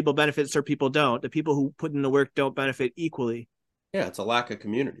certain people benefit, certain people don't. The people who put in the work don't benefit equally. Yeah, it's a lack of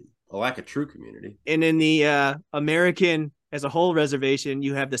community, a lack of true community. And in the American as a whole reservation,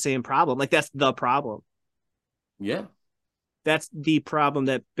 you have the same problem. Like, that's the problem. Yeah. That's the problem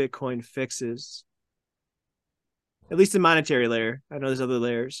that Bitcoin fixes. At least the monetary layer. I know there's other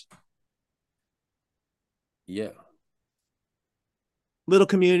layers. Yeah. Little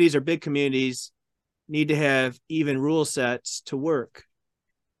communities or big communities need to have even rule sets to work.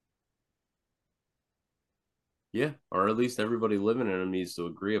 Yeah, or at least everybody living in them needs to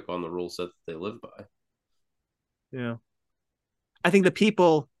agree upon the rule set that they live by. Yeah. I think the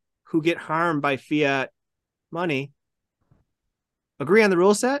people who get harmed by fiat money agree on the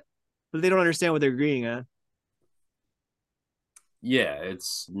rule set, but they don't understand what they're agreeing on. Yeah,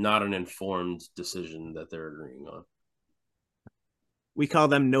 it's not an informed decision that they're agreeing on. We call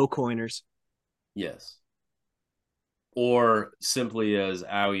them no-coiners. Yes. Or simply, as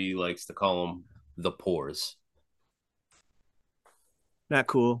Owie likes to call them, the pores. Not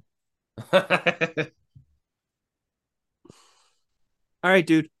cool. All right,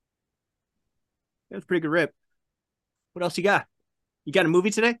 dude. That's a pretty good rip. What else you got? You got a movie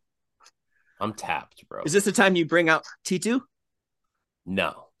today? I'm tapped, bro. Is this the time you bring out T2?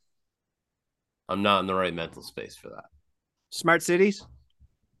 No. I'm not in the right mental space for that. Smart cities?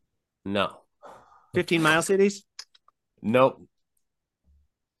 No. 15-mile cities? Nope.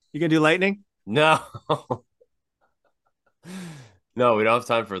 You gonna do lightning? No. No, we don't have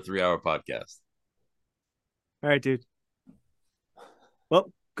time for a 3-hour podcast. All right, dude.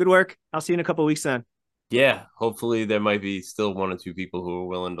 Well, good work. I'll see you in a couple of weeks then. Yeah, hopefully there might be still 1 or 2 people who are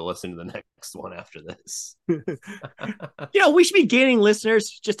willing to listen to the next one after this. We should be gaining listeners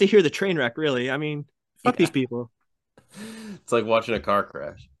just to hear the train wreck, really. I mean, fuck these people. It's like watching a car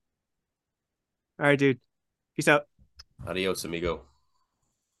crash. All right, dude. Peace out. Adios, amigo.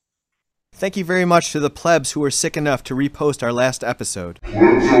 Thank you very much to the plebs who were sick enough to repost our last episode.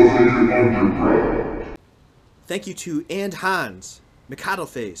 Thank you to And Hans,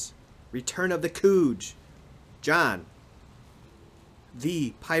 McCoddleface, Return of the Cooge, John,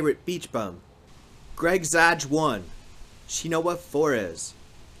 The Pirate Beach Bum, Greg Zaj 1, Shinoa Forez,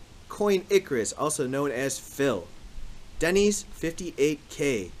 Coin Icarus, also known as Phil, Denny's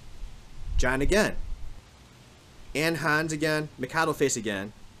 58K, John again, and Hans again, McCoddleface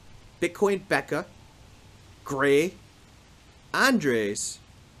again, Bitcoin Becca, Gray, Andres,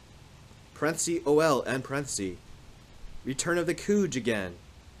 parenthesis OL and parenthesis, Return of the Cooge again,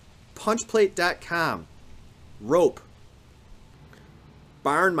 Punchplate.com, Rope,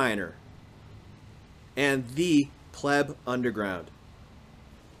 Barn Miner, and the Pleb Underground.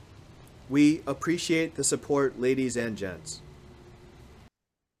 We appreciate the support, ladies and gents.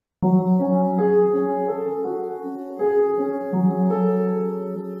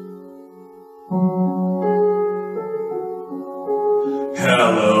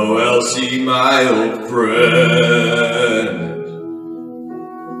 Hello, LC, my old friend.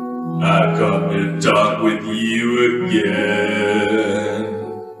 I've come to talk with you again.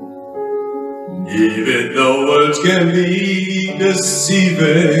 Even though words can be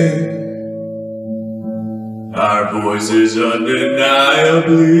deceiving, our voice is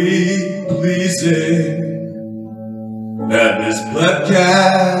undeniably pleasing. And this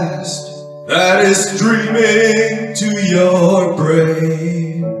podcast that is streaming to your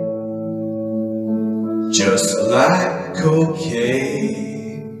brain, just like cocaine.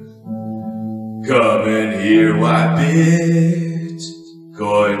 Come and hear why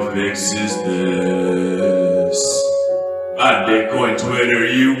Bitcoin fixes this. On Bitcoin Twitter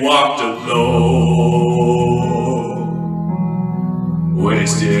you walked alone,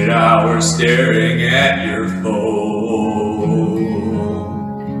 wasted hours staring at your phone.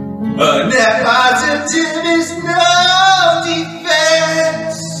 A net positive is no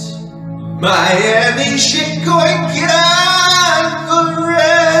defense. Miami shitcoin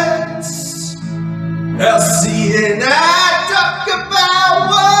conference. LC and I talk about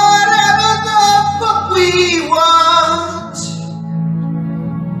whatever the fuck we want.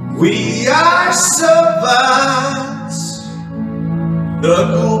 We are savants. The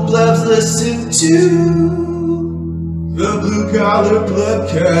cool plebs listen to the Blue Collar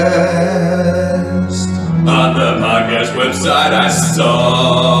Plebcast. On the podcast website I saw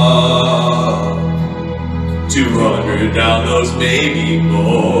 200 downloads, maybe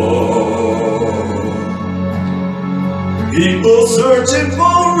more. People searching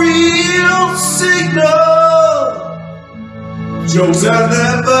for real signal. Jokes on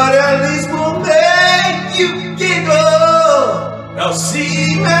them, but at least we'll make you giggle. LC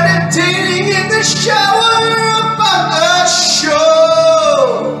meditating in the shower about the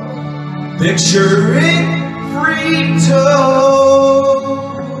show, picturing Frito.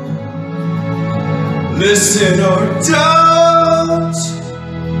 Listen or don't,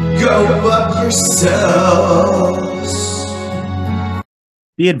 go fuck yourselves.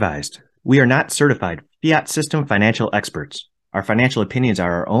 Be advised, we are not certified fiat system financial experts. Our financial opinions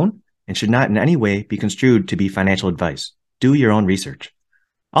are our own and should not in any way be construed to be financial advice. Do your own research.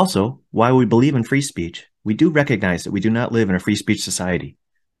 Also, while we believe in free speech, we do recognize that we do not live in a free speech society.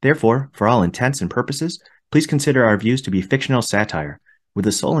 Therefore, for all intents and purposes, please consider our views to be fictional satire, with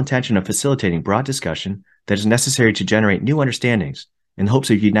the sole intention of facilitating broad discussion that is necessary to generate new understandings in hopes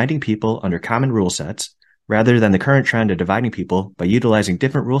of uniting people under common rule sets, rather than the current trend of dividing people by utilizing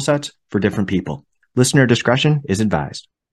different rule sets for different people. Listener discretion is advised.